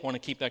 they want to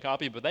keep that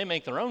copy, but they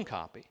make their own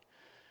copy,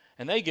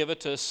 and they give it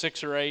to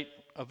 6 or 8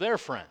 of their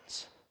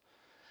friends.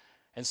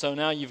 And so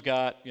now you've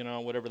got,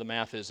 whatever the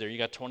math is there, you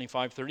got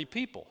 25, 30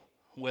 people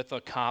with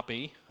a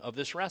copy of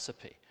this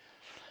recipe.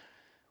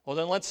 Well,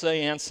 then let's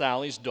say Aunt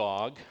Sally's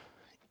dog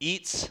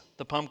eats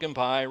the pumpkin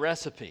pie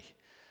recipe.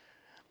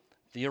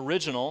 The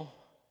original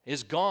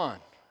is gone.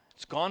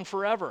 It's gone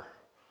forever.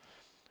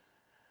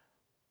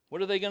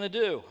 What are they going to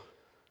do?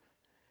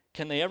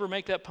 Can they ever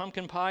make that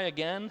pumpkin pie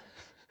again?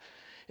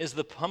 Is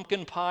the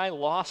pumpkin pie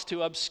lost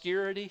to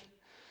obscurity?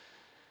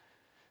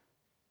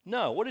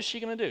 No. What is she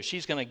going to do?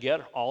 She's going to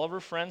get all of her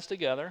friends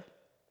together.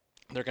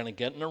 They're going to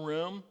get in a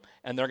room,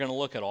 and they're going to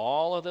look at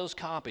all of those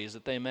copies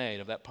that they made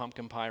of that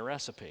pumpkin pie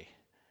recipe.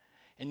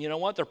 And you know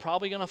what? They're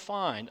probably going to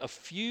find a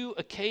few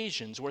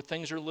occasions where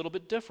things are a little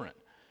bit different.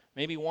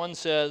 Maybe one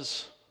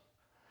says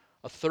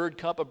 1/3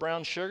 cup of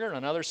brown sugar, and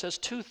another says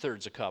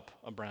 2/3 a cup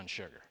of brown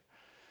sugar.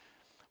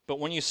 But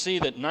when you see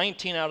that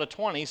 19 out of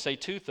 20 say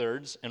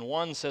 2/3 and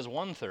one says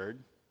 1/3,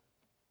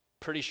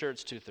 pretty sure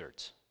it's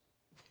 2/3.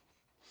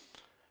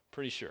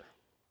 Pretty sure.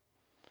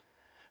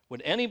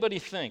 Would anybody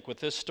think with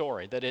this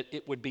story that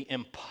it would be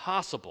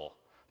impossible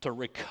to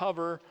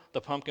recover the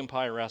pumpkin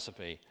pie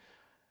recipe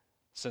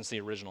since the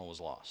original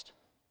was lost?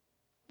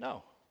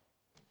 No.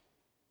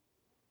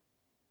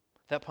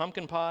 That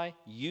pumpkin pie,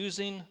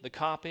 using the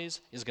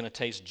copies, is going to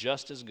taste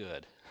just as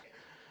good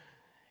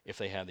if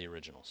they have the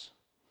originals.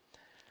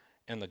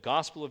 And the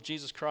gospel of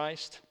Jesus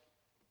Christ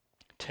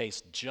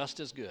tastes just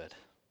as good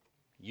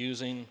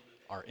using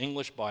our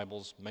English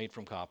Bibles made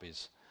from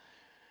copies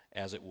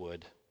as it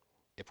would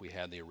if we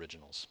had the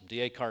originals.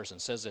 D.A. Carson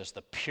says this: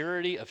 the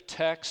purity of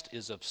text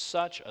is of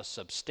such a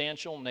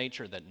substantial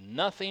nature that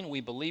nothing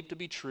we believe to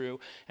be true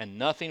and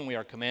nothing we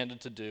are commanded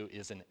to do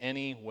is in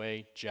any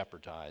way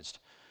jeopardized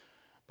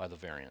by the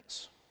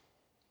variance,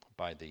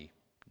 by the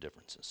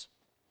differences.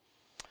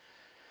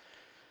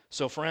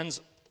 So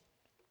friends,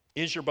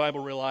 is your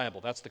Bible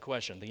reliable? That's the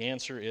question. The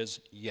answer is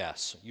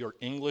yes. Your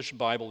English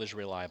Bible is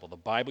reliable. The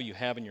Bible you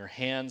have in your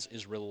hands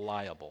is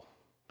reliable.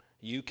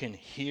 You can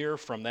hear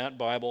from that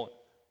Bible,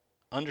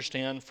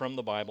 understand from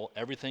the Bible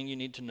everything you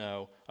need to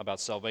know about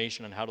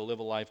salvation and how to live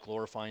a life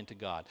glorifying to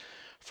God.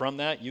 From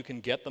that, you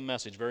can get the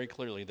message very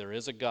clearly. There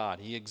is a God.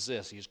 He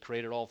exists. He's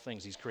created all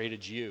things. He's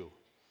created you.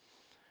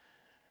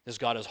 This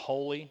God is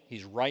holy.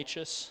 He's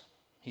righteous.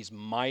 He's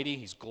mighty.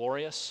 He's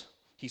glorious.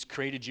 He's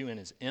created you in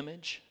His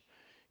image.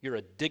 You're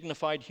a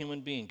dignified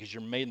human being because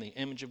you're made in the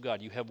image of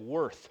God. You have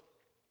worth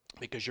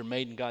because you're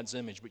made in God's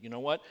image. But you know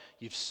what?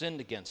 You've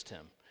sinned against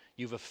Him.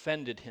 You've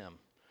offended Him.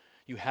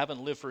 You haven't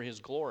lived for His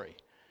glory.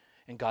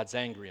 And God's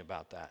angry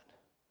about that.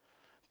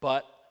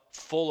 But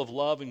full of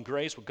love and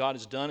grace, what God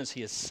has done is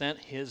He has sent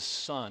His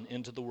Son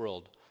into the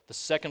world, the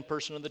second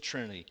person of the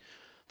Trinity,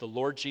 the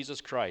Lord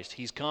Jesus Christ.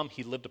 He's come.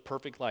 He lived a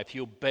perfect life.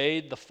 He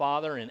obeyed the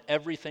Father in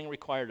everything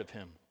required of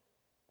Him.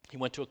 He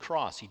went to a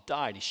cross. He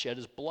died. He shed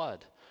His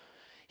blood.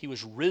 He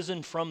was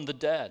risen from the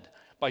dead.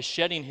 By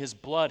shedding His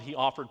blood, He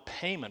offered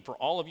payment for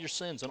all of your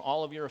sins and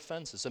all of your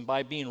offenses. And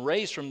by being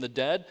raised from the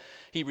dead,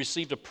 He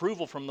received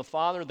approval from the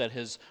Father that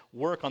His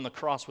work on the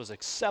cross was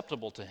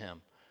acceptable to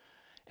Him.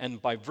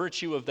 And by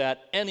virtue of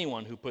that,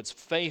 anyone who puts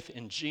faith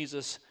in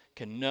Jesus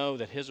can know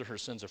that his or her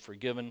sins are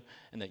forgiven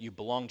and that you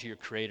belong to your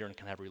Creator and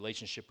can have a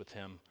relationship with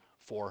Him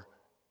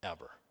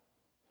forever.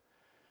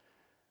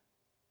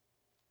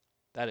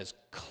 That is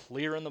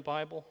clear in the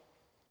Bible.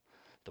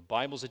 The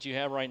Bibles that you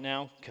have right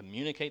now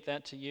communicate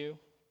that to you.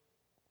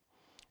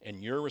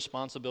 And your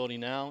responsibility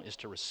now is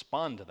to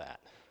respond to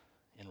that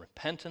in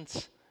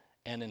repentance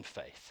and in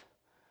faith.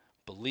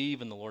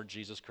 Believe in the Lord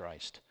Jesus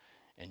Christ,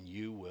 and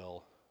you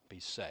will be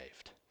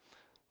saved.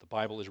 The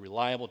Bible is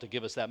reliable to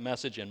give us that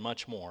message and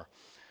much more.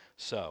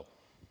 So,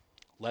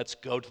 let's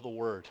go to the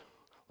Word.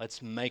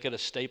 Let's make it a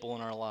staple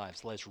in our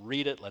lives. Let's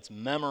read it, let's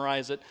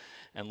memorize it,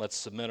 and let's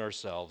submit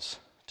ourselves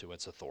to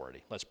its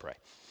authority. Let's pray.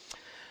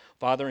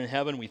 Father in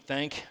heaven, we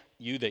thank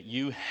You that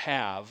You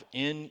have,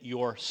 in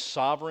Your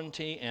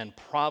sovereignty and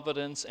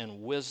providence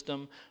and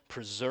wisdom,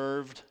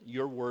 preserved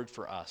Your word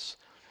for us.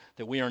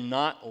 That we are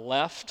not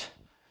left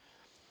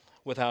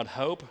without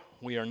hope.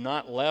 We are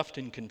not left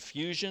in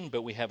confusion,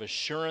 but we have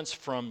assurance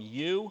from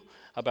You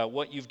about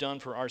what You've done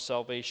for our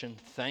salvation.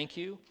 Thank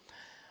You.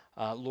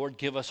 Lord,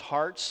 give us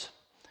hearts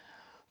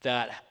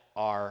that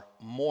are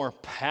more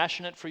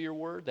passionate for Your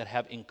word, that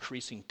have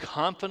increasing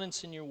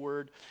confidence in Your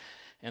word,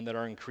 and that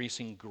are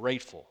increasingly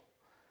grateful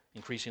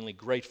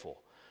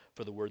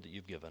for the word that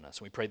You've given us.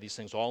 And we pray these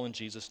things all in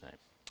Jesus' name.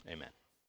 Amen.